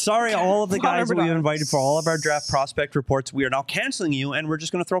draft. Sorry, all of the guys that we Bedard. invited for all of our draft prospect reports, we are now canceling you, and we're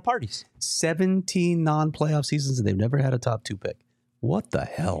just going to throw parties. 17 non-playoff seasons, and they've never had a top 2 pick. What the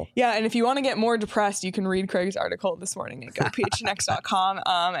hell? Yeah, and if you want to get more depressed, you can read Craig's article this morning at gophnx.com.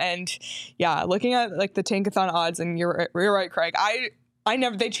 And yeah, looking at like the Tankathon odds, and you're right, Craig.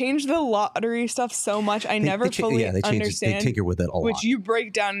 They changed the lottery stuff so much. I never fully understand. They tinker with it a lot. Which you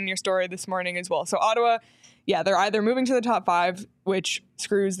break down in your story this morning as well. So Ottawa, yeah, they're either moving to the top 5, which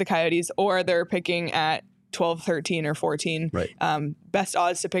screws the Coyotes, or they're picking at 12, 13, or 14. Right. Best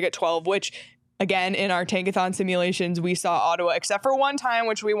odds to pick at 12, which, again, in our Tankathon simulations, we saw Ottawa, except for one time,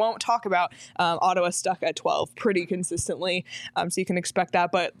 which we won't talk about, Ottawa stuck at 12 pretty consistently. So you can expect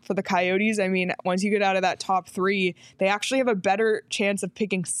that. But for the Coyotes, I mean, once you get out of that top 3, they actually have a better chance of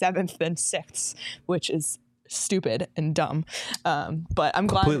picking 7th than 6th, which is stupid and dumb. But I'm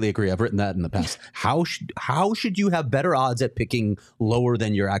glad. Completely agree. I've written that in the past. How should you have better odds at picking lower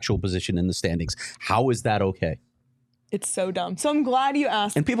than your actual position in the standings? How is that okay? It's so dumb. So I'm glad you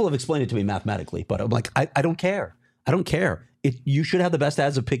asked. And people have explained it to me mathematically, but I'm like, I don't care. I don't care. You should have the best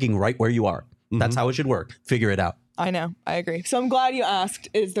odds of picking right where you are. That's how it should work. Figure it out. I know. I agree. So I'm glad you asked,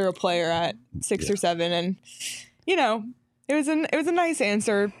 is there a player at 6 or 7? And, you know, it was a nice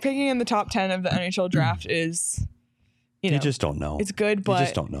answer. Picking in the top 10 of the NHL draft is, you just don't know. It's good, but you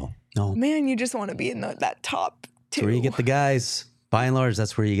just don't know. No. Man, you just want to be in that top 2. That's where you get the guys. By and large,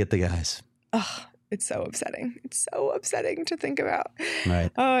 that's where you get the guys. Ugh. It's so upsetting. It's so upsetting to think about.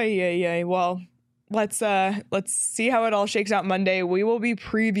 Right. Oh, yeah. Well, let's see how it all shakes out Monday. We will be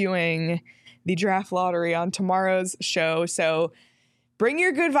previewing the draft lottery on tomorrow's show. So bring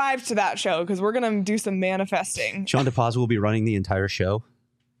your good vibes to that show, because we're going to do some manifesting. John DePaz will be running the entire show.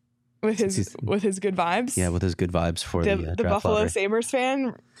 With his good vibes? Yeah, with his good vibes for the draft Buffalo lottery. Sabres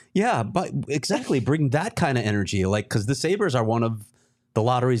fan? Yeah, but exactly. Bring that kind of energy. Like, because the Sabres are one of the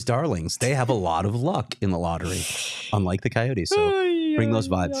lottery's darlings. They have a lot of luck in the lottery, unlike the Coyotes. So bring those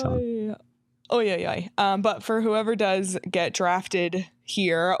vibes, Sean. Oh, yeah. But for whoever does get drafted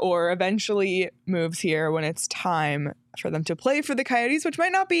here or eventually moves here when it's time for them to play for the Coyotes, which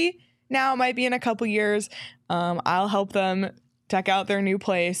might not be now, it might be in a couple years, I'll help them check out their new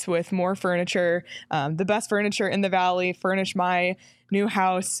place with more furniture, the best furniture in the Valley, furnish my new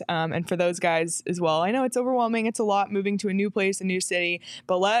house, and for those guys as well. I know it's overwhelming. It's a lot moving to a new place, a new city,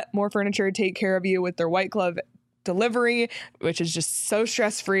 but let More Furniture take care of you with their white glove delivery, which is just so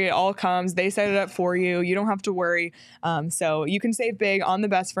stress-free. It all comes. They set it up for you. You don't have to worry. So you can save big on the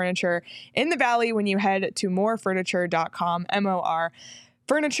best furniture in the Valley when you head to morefurniture.com, M-O-R,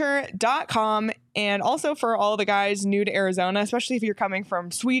 furniture.com. And also for all the guys new to Arizona, especially if you're coming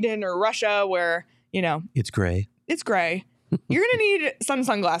from Sweden or Russia, where, you know, it's gray. You're going to need some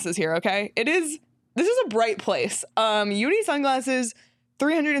sunglasses here, okay? This is a bright place. You need sunglasses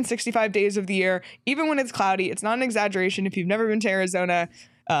 365 days of the year, even when it's cloudy. It's not an exaggeration. If you've never been to Arizona,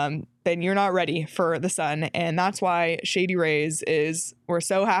 then you're not ready for the sun. And that's why Shady Rays we're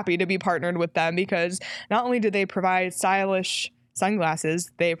so happy to be partnered with them, because not only do they provide stylish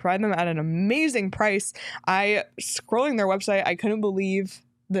sunglasses, they provide them at an amazing price. Scrolling their website, I couldn't believe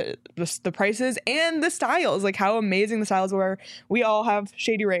the prices and the styles, like how amazing the styles were. We all have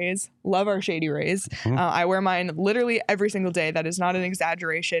Shady Rays, love our Shady Rays. I wear mine literally every single day. That is not an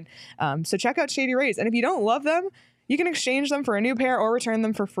exaggeration. So check out Shady Rays. And if you don't love them, you can exchange them for a new pair or return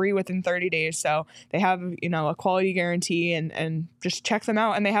them for free within 30 days. So they have, a quality guarantee, and just check them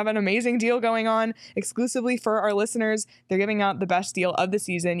out. And they have an amazing deal going on exclusively for our listeners. They're giving out the best deal of the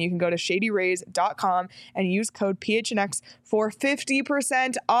season. You can go to shadyrays.com and use code PHNX for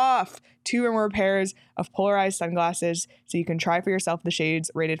 50% off 2 or more pairs of polarized sunglasses, so you can try for yourself the shades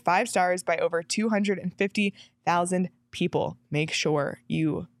rated 5 stars by over 250,000 people. Make sure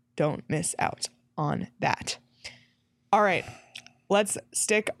you don't miss out on that. All right, let's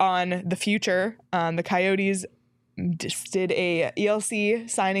stick on the future. The Coyotes just did a ELC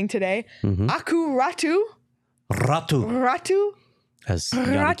signing today. Aku Ratu. As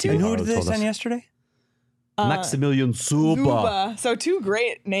Ratu. And who did they sign yesterday? Maximilian Zuba. So 2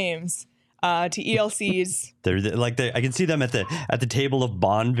 great names to ELCs. I can see them at the table of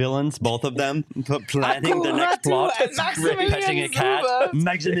Bond villains, both of them planning the next plot. Petting a cat.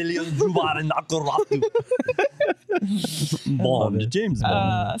 Maximilian Zuba and Akuratu. Bond, James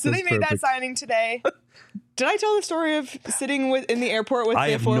Bond. So they made that signing today. Did I tell the story of sitting in the airport with I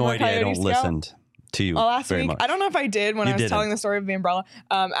the have former no idea. Coyote I don't scout? listen. to you. Last very week, much. I don't know if I did when I was didn't. telling the story of the umbrella.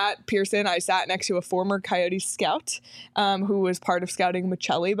 At Pearson, I sat next to a former Coyotes scout who was part of scouting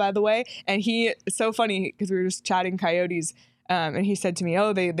Michelli, by the way. And it's so funny because we were just chatting Coyotes. And he said to me,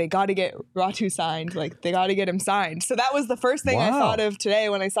 oh, they got to get Ratu signed. Like, they got to get him signed. So that was the first thing I thought of today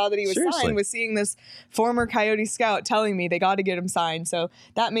when I saw that he was signed, was seeing this former Coyote scout telling me they got to get him signed. So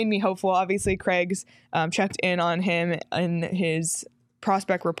that made me hopeful. Obviously, Craig's checked in on him in his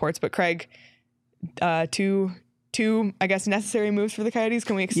prospect reports. But Craig, two, I guess, necessary moves for the Coyotes.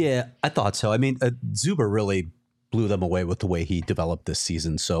 Can we? Yeah, I thought so. I mean, Zuber really blew them away with the way he developed this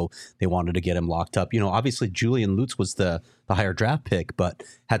season, so they wanted to get him locked up. Obviously Julian Lutz was the higher draft pick, but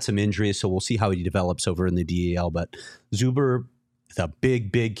had some injuries, so we'll see how he develops over in the DEL. But Zuber, the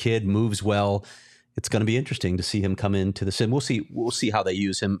big kid, moves well. It's going to be interesting to see him come into the sim. We'll see how they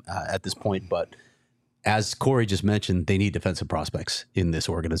use him at this point, but as Corey just mentioned, they need defensive prospects in this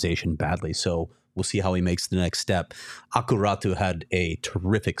organization badly. So we'll see how he makes the next step. Akuratu had a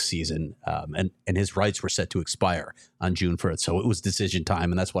terrific season, and his rights were set to expire on June 1st. So it was decision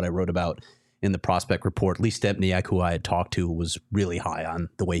time, and that's what I wrote about in the prospect report. Lee Stempniak, who I had talked to, was really high on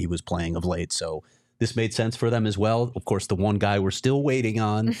the way he was playing of late. So this made sense for them as well. Of course, the one guy we're still waiting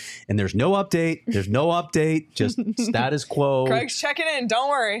on, and there's no update. Just status quo. Craig's checking in. Don't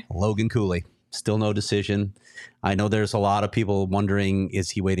worry. Logan Cooley. Still no decision. I know there's a lot of people wondering, is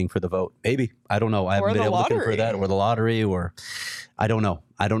he waiting for the vote? Maybe. I don't know. I haven't been able to confirm that, or the lottery, or I don't know.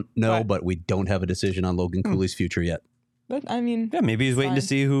 But we don't have a decision on Logan Cooley's future yet. But I mean, yeah, maybe he's waiting to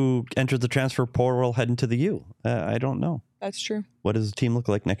see who enters the transfer portal heading to the U. I don't know. That's true. What does the team look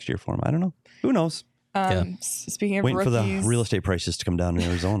like next year for him? I don't know. Who knows? Speaking of waiting rookies, for the real estate prices to come down in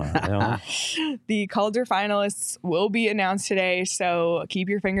Arizona. I don't know. The Calder finalists will be announced today, so keep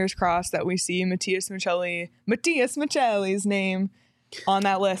your fingers crossed that we see Matias Michelli's name on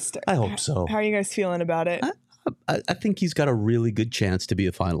that list. I hope so. How are you guys feeling about it? I think he's got a really good chance to be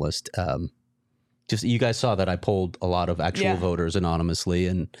a finalist. Just you guys saw that I polled a lot of actual voters anonymously,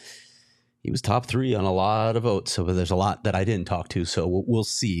 and he was top 3 on a lot of votes. So there's a lot that I didn't talk to. So we'll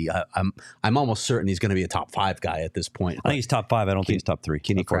see. I'm almost certain he's going to be a top 5 guy at this point. I think he's top 5. I don't think he's top 3.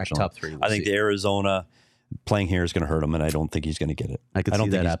 Can he crack top 3? I think the Arizona playing here is going to hurt him, and I don't think he's going to get it. I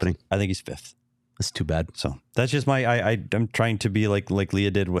don't see that happening. I think he's 5th. That's too bad. So that's just I'm trying to be like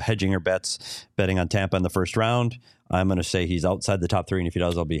Leah did with hedging her bets, betting on Tampa in the first round. I'm going to say he's outside the top 3, and if he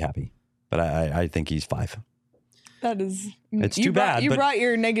does, I'll be happy. But I think he's 5. That is, it's too bad. You brought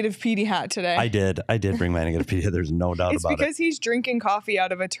your negative PD hat today. I did bring my negative PD. There's no doubt about it. It's because he's drinking coffee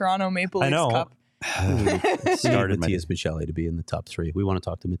out of a Toronto Maple Leafs cup. Started Matias Michelli to be in the top 3. We want to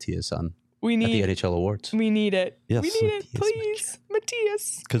talk to Matias at the NHL Awards. We need it. Yes. We need it, please,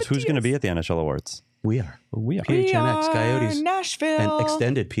 Matias. Because who's going to be at the NHL Awards? We are. PHNX Coyotes. Nashville. And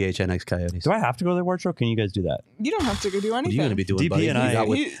extended PHNX Coyotes. Do I have to go to the award show? Can you guys do that? You don't have to go do anything. What are you going to be doing, DP buddy?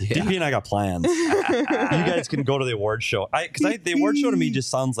 DP and I got plans. You guys can go to the award show. The award show to me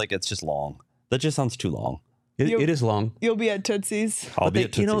just sounds like it's just long. That just sounds too long. It is long. You'll be at Tootsie's. I'll be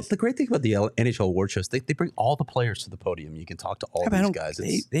at Tootsie's. The great thing about the NHL award shows, they bring all the players to the podium. You can talk to all these guys.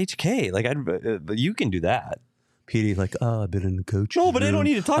 HK, you can do that. PD, I've been in the coach. No, but I don't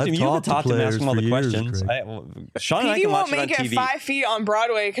need to talk to him. You can talk to him, ask him all the questions. Sean and I PD can watch won't it on make TV. it 5 feet on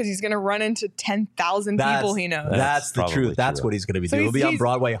Broadway because he's going to run into 10,000 people he knows. That's the truth. That's what he's going to be doing. He'll be on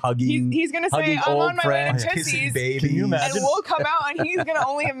Broadway hugging. He's going to say, I'm on my way to Tootsie's. Can you imagine? And we'll come out and he's going to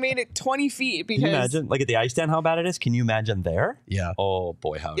only have made it 20 feet. Because, can you imagine? At the ice stand, how bad it is? Can you imagine there? Yeah. Oh,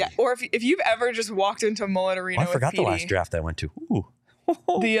 boy, howdy. Yeah. Or if you've ever just walked into Mullet Arena with PD. I forgot the last draft I went to. Ooh.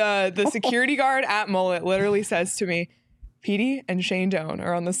 The security guard at Mullet literally says to me, Petey and Shane Doan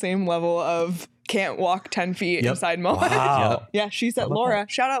are on the same level of can't walk 10 feet inside Mullet. Wow. Yeah, she said Laura.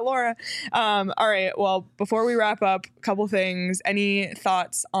 Shout out Laura. All right, well, before we wrap up, a couple things. Any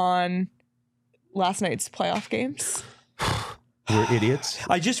thoughts on last night's playoff games? We're idiots.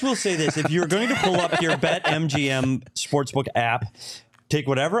 I just will say this. If you're going to pull up your BetMGM Sportsbook app, take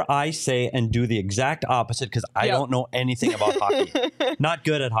whatever I say and do the exact opposite because I don't know anything about hockey. Not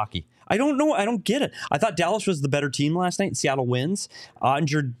good at hockey. I don't know. I don't get it. I thought Dallas was the better team last night. Seattle wins.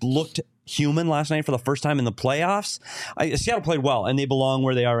 Ottinger looked human last night for the first time in the playoffs. Seattle played well, and they belong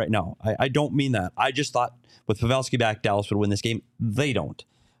where they are right now. I don't mean that. I just thought with Pavelski back, Dallas would win this game. They don't.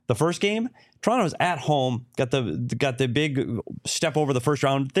 The first game, Toronto was at home, got the big step over the first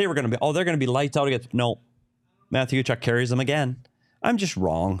round. They were going to be, they're going to be lights out against. No, Matthew Tkachuk carries them again. I'm just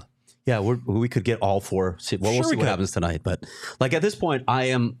wrong. Yeah, we could get all 4. We'll see what happens tonight. But at this point, I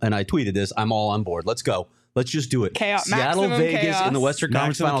am, and I tweeted this, I'm all on board. Let's go. Let's just do it. Chaos. Seattle, Maximum Vegas chaos. in the Western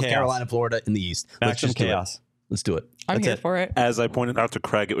Conference Finals, Carolina, Florida in the East. Let's just chaos. do it. Let's do it. I'm here for it. As I pointed out to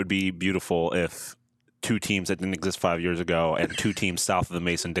Craig, it would be beautiful if two teams that didn't exist 5 years ago and two teams south of the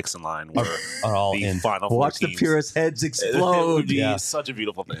Mason-Dixon line were are all the in. final four Watch teams. the purist heads It explode. would be such a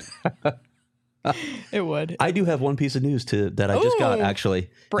beautiful thing. It would. I do have one piece of news that I just got, actually.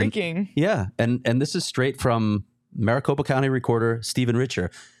 Breaking. And this is straight from Maricopa County Recorder Stephen Richer,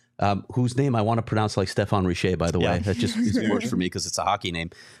 whose name I want to pronounce like Stefan Richer, by the way. That just works for me because it's a hockey name.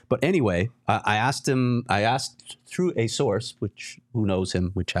 But anyway, I asked through a source, who knows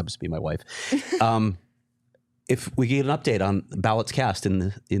him, which happens to be my wife, if we get an update on ballots cast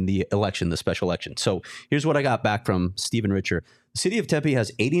in the election, the special election. So here's what I got back from Stephen Richer. The city of Tempe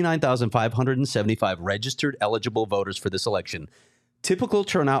has 89,575 registered eligible voters for this election. Typical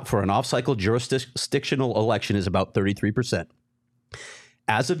turnout for an off-cycle jurisdictional election is about 33%.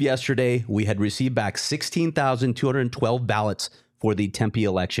 As of yesterday, we had received back 16,212 ballots for the Tempe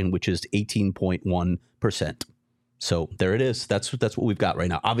election, which is 18.1%. So there it is. That's what we've got right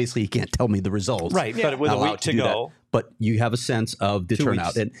now. Obviously, you can't tell me the results. Right, but with a week to go. But you have a sense of the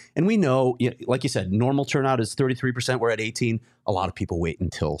turnout. And we know, like you said, normal turnout is 33%. We're at 18%. A lot of people wait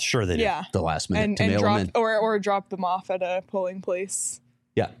until the last minute to mail them in. Or drop them off at a polling place.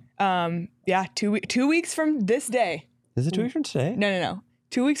 Yeah. 2 weeks from this day. Is it 2 weeks from today? No.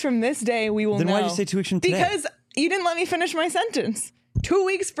 2 weeks from this day, we will know. Then why did you say 2 weeks from today? Because you didn't let me finish my sentence. 2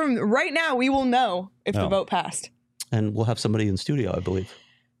 weeks from right now, we will know if the vote passed. And we'll have somebody in studio, I believe.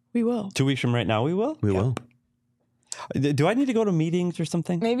 We will. 2 weeks from right now, we will? We will. Do I need to go to meetings or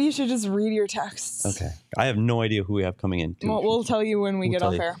something? Maybe you should just read your texts. Okay. I have no idea who we have coming in. Well, we'll tell you when we get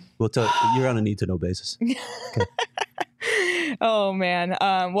off air. We'll tell you. You're on a need-to-know basis. Okay. Oh, man.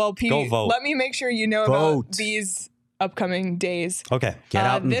 Well, Pete, go vote. Let me make sure you know about these upcoming days. Okay. Get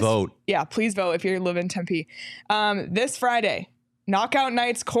out and vote. Yeah, please vote if you live in Tempe. This Friday, Knockout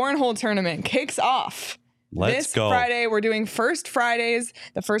Nights Cornhole Tournament kicks off. Let's go. This Friday, we're doing First Fridays,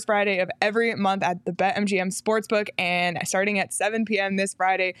 the first Friday of every month at the BetMGM Sportsbook. And starting at 7 p.m. this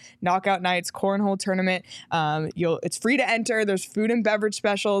Friday, Knockout Nights Cornhole Tournament. It's free to enter. There's food and beverage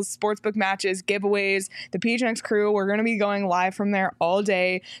specials, sportsbook matches, giveaways. The PHNX crew, we're going to be going live from there all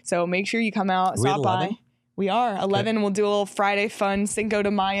day. So make sure you come out, stop by. We are. 11, we'll do a little Friday fun, Cinco de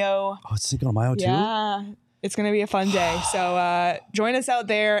Mayo. Oh, it's Cinco de Mayo too? Yeah. It's going to be a fun day. So join us out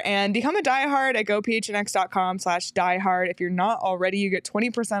there and become a diehard at gophnx.com/diehard. If you're not already, you get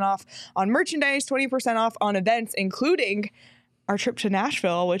 20% off on merchandise, 20% off on events, including our trip to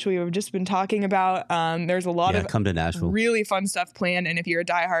Nashville, which we've just been talking about. There's a lot of come to Nashville. Really fun stuff planned. And if you're a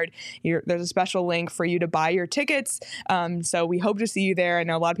diehard, there's a special link for you to buy your tickets. So we hope to see you there. I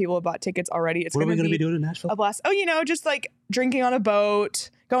know a lot of people have bought tickets already. What are we going to be doing in Nashville? A blast. Oh, just like drinking on a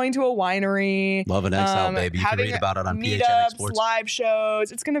boat, going to a winery. Love an XL, baby. You can read about it on PHNX Sports. Live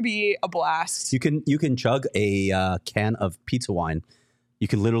shows. It's going to be a blast. You can chug a can of pizza wine. You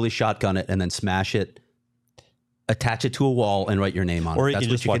can literally shotgun it and then smash it, attach it to a wall, and write your name on it. Or you that's can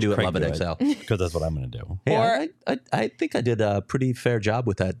what just you watch can do Craig at Love It XL. Because that's what I'm going to do. Hey, I think I did a pretty fair job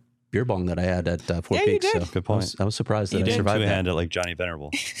with that beer bong that I had at Fort Peaks. You did. So good point. I was surprised that I didn't survived that. two-hand it like Johnny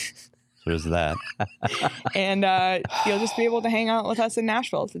Venerable. So there's that. And you'll just be able to hang out with us in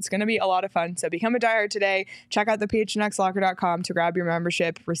Nashville. It's going to be a lot of fun. So become a diehard today. Check out the phnxlocker.com to grab your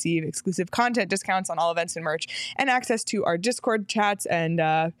membership, receive exclusive content discounts on all events and merch, and access to our Discord chats.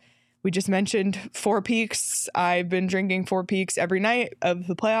 And we just mentioned Four Peaks. I've been drinking Four Peaks every night of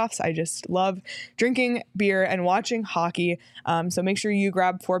the playoffs. I just love drinking beer and watching hockey. So make sure you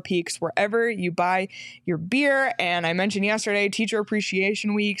grab Four Peaks wherever you buy your beer. And I mentioned yesterday, Teacher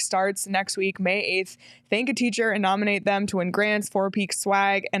Appreciation Week starts next week, May 8th. Thank a teacher and nominate them to win grants, Four Peaks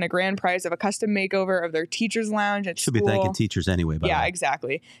swag, and a grand prize of a custom makeover of their teacher's lounge at school. Should be thanking teachers anyway, by the way. Yeah,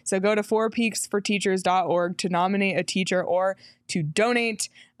 exactly. So go to fourpeaksforteachers.org to nominate a teacher or to donate.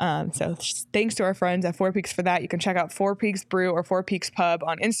 So thanks to our friends at Four Peaks for that. You can check out Four Peaks Brew or Four Peaks Pub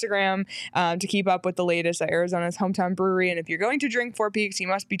on Instagram to keep up with the latest at Arizona's hometown brewery. And if you're going to drink Four Peaks, you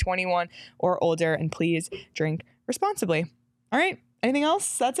must be 21 or older, and please drink responsibly. All right. Anything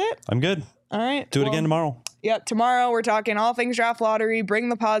else? That's it? I'm good. All right. Do it again tomorrow. Yep. Tomorrow we're talking all things draft lottery. Bring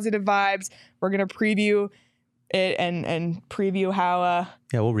the positive vibes. We're going to preview it and preview how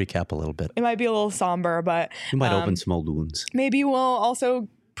we'll recap a little bit. It might be a little somber, but we might open some old wounds. Maybe we'll also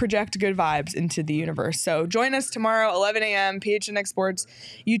project good vibes into the universe. So join us tomorrow, 11 a.m., PHNX Sports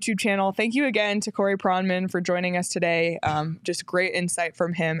YouTube channel. Thank you again to Corey Pronman for joining us today. Just great insight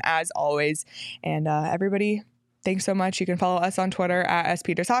from him as always. And everybody, thanks so much. You can follow us on Twitter at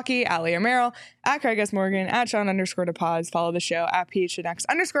SPetersHockey, at Leah Merrill, at Craig S. Morgan, at Sean_DePaz. Follow the show at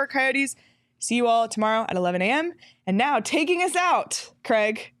PHNX_Coyotes. See you all tomorrow at 11 a.m. And now taking us out,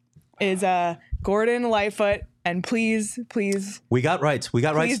 Craig, is Gordon Lightfoot. And please, we got rights. We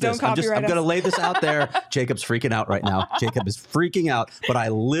got rights to this. I'm going to lay this out there. Jacob's freaking out right now. Jacob is freaking out. But I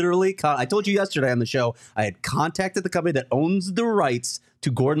literally, I told you yesterday on the show, I had contacted the company that owns the rights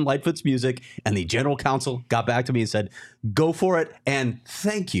to Gordon Lightfoot's music, and the general counsel got back to me and said, go for it. And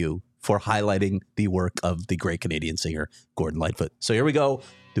thank you for highlighting the work of the great Canadian singer, Gordon Lightfoot. So here we go.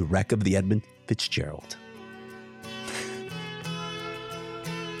 The Wreck of the Edmund Fitzgerald.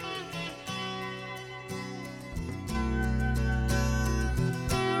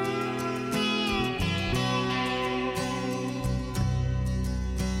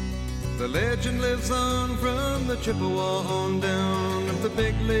 The legend lives on from the Chippewa on down of the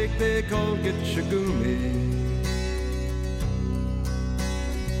big lake they call Gitchagumi.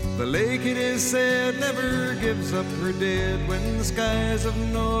 The lake, it is said, never gives up her dead when the skies of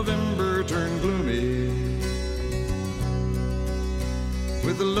November turn gloomy.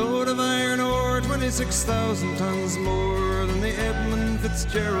 With a load of iron ore, 26,000 tons more than the Edmund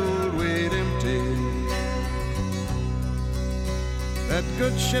Fitzgerald weighed empty. That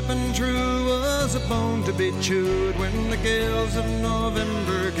good ship and true was a bone to be chewed when the gales of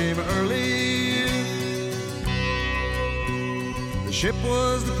November came early. The ship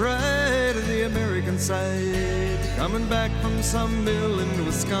was the pride of the American side, coming back from some mill in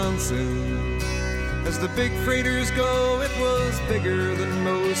Wisconsin. As the big freighters go, it was bigger than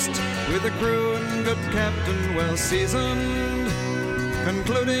most, with a crew and good captain well seasoned,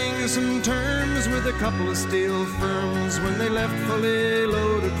 concluding some terms with a couple of steel firms when they left fully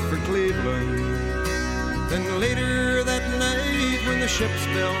loaded for Cleveland. Then later that night when the ship's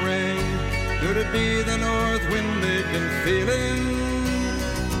bell rang, could it be the north wind they'd been feeling?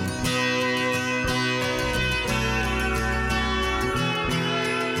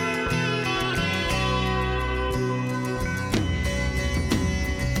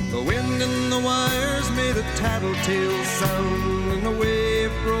 The wind in the wires made a tattletale sound, and the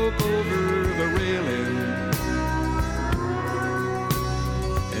wave broke over the railing.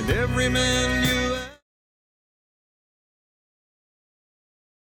 And every man knew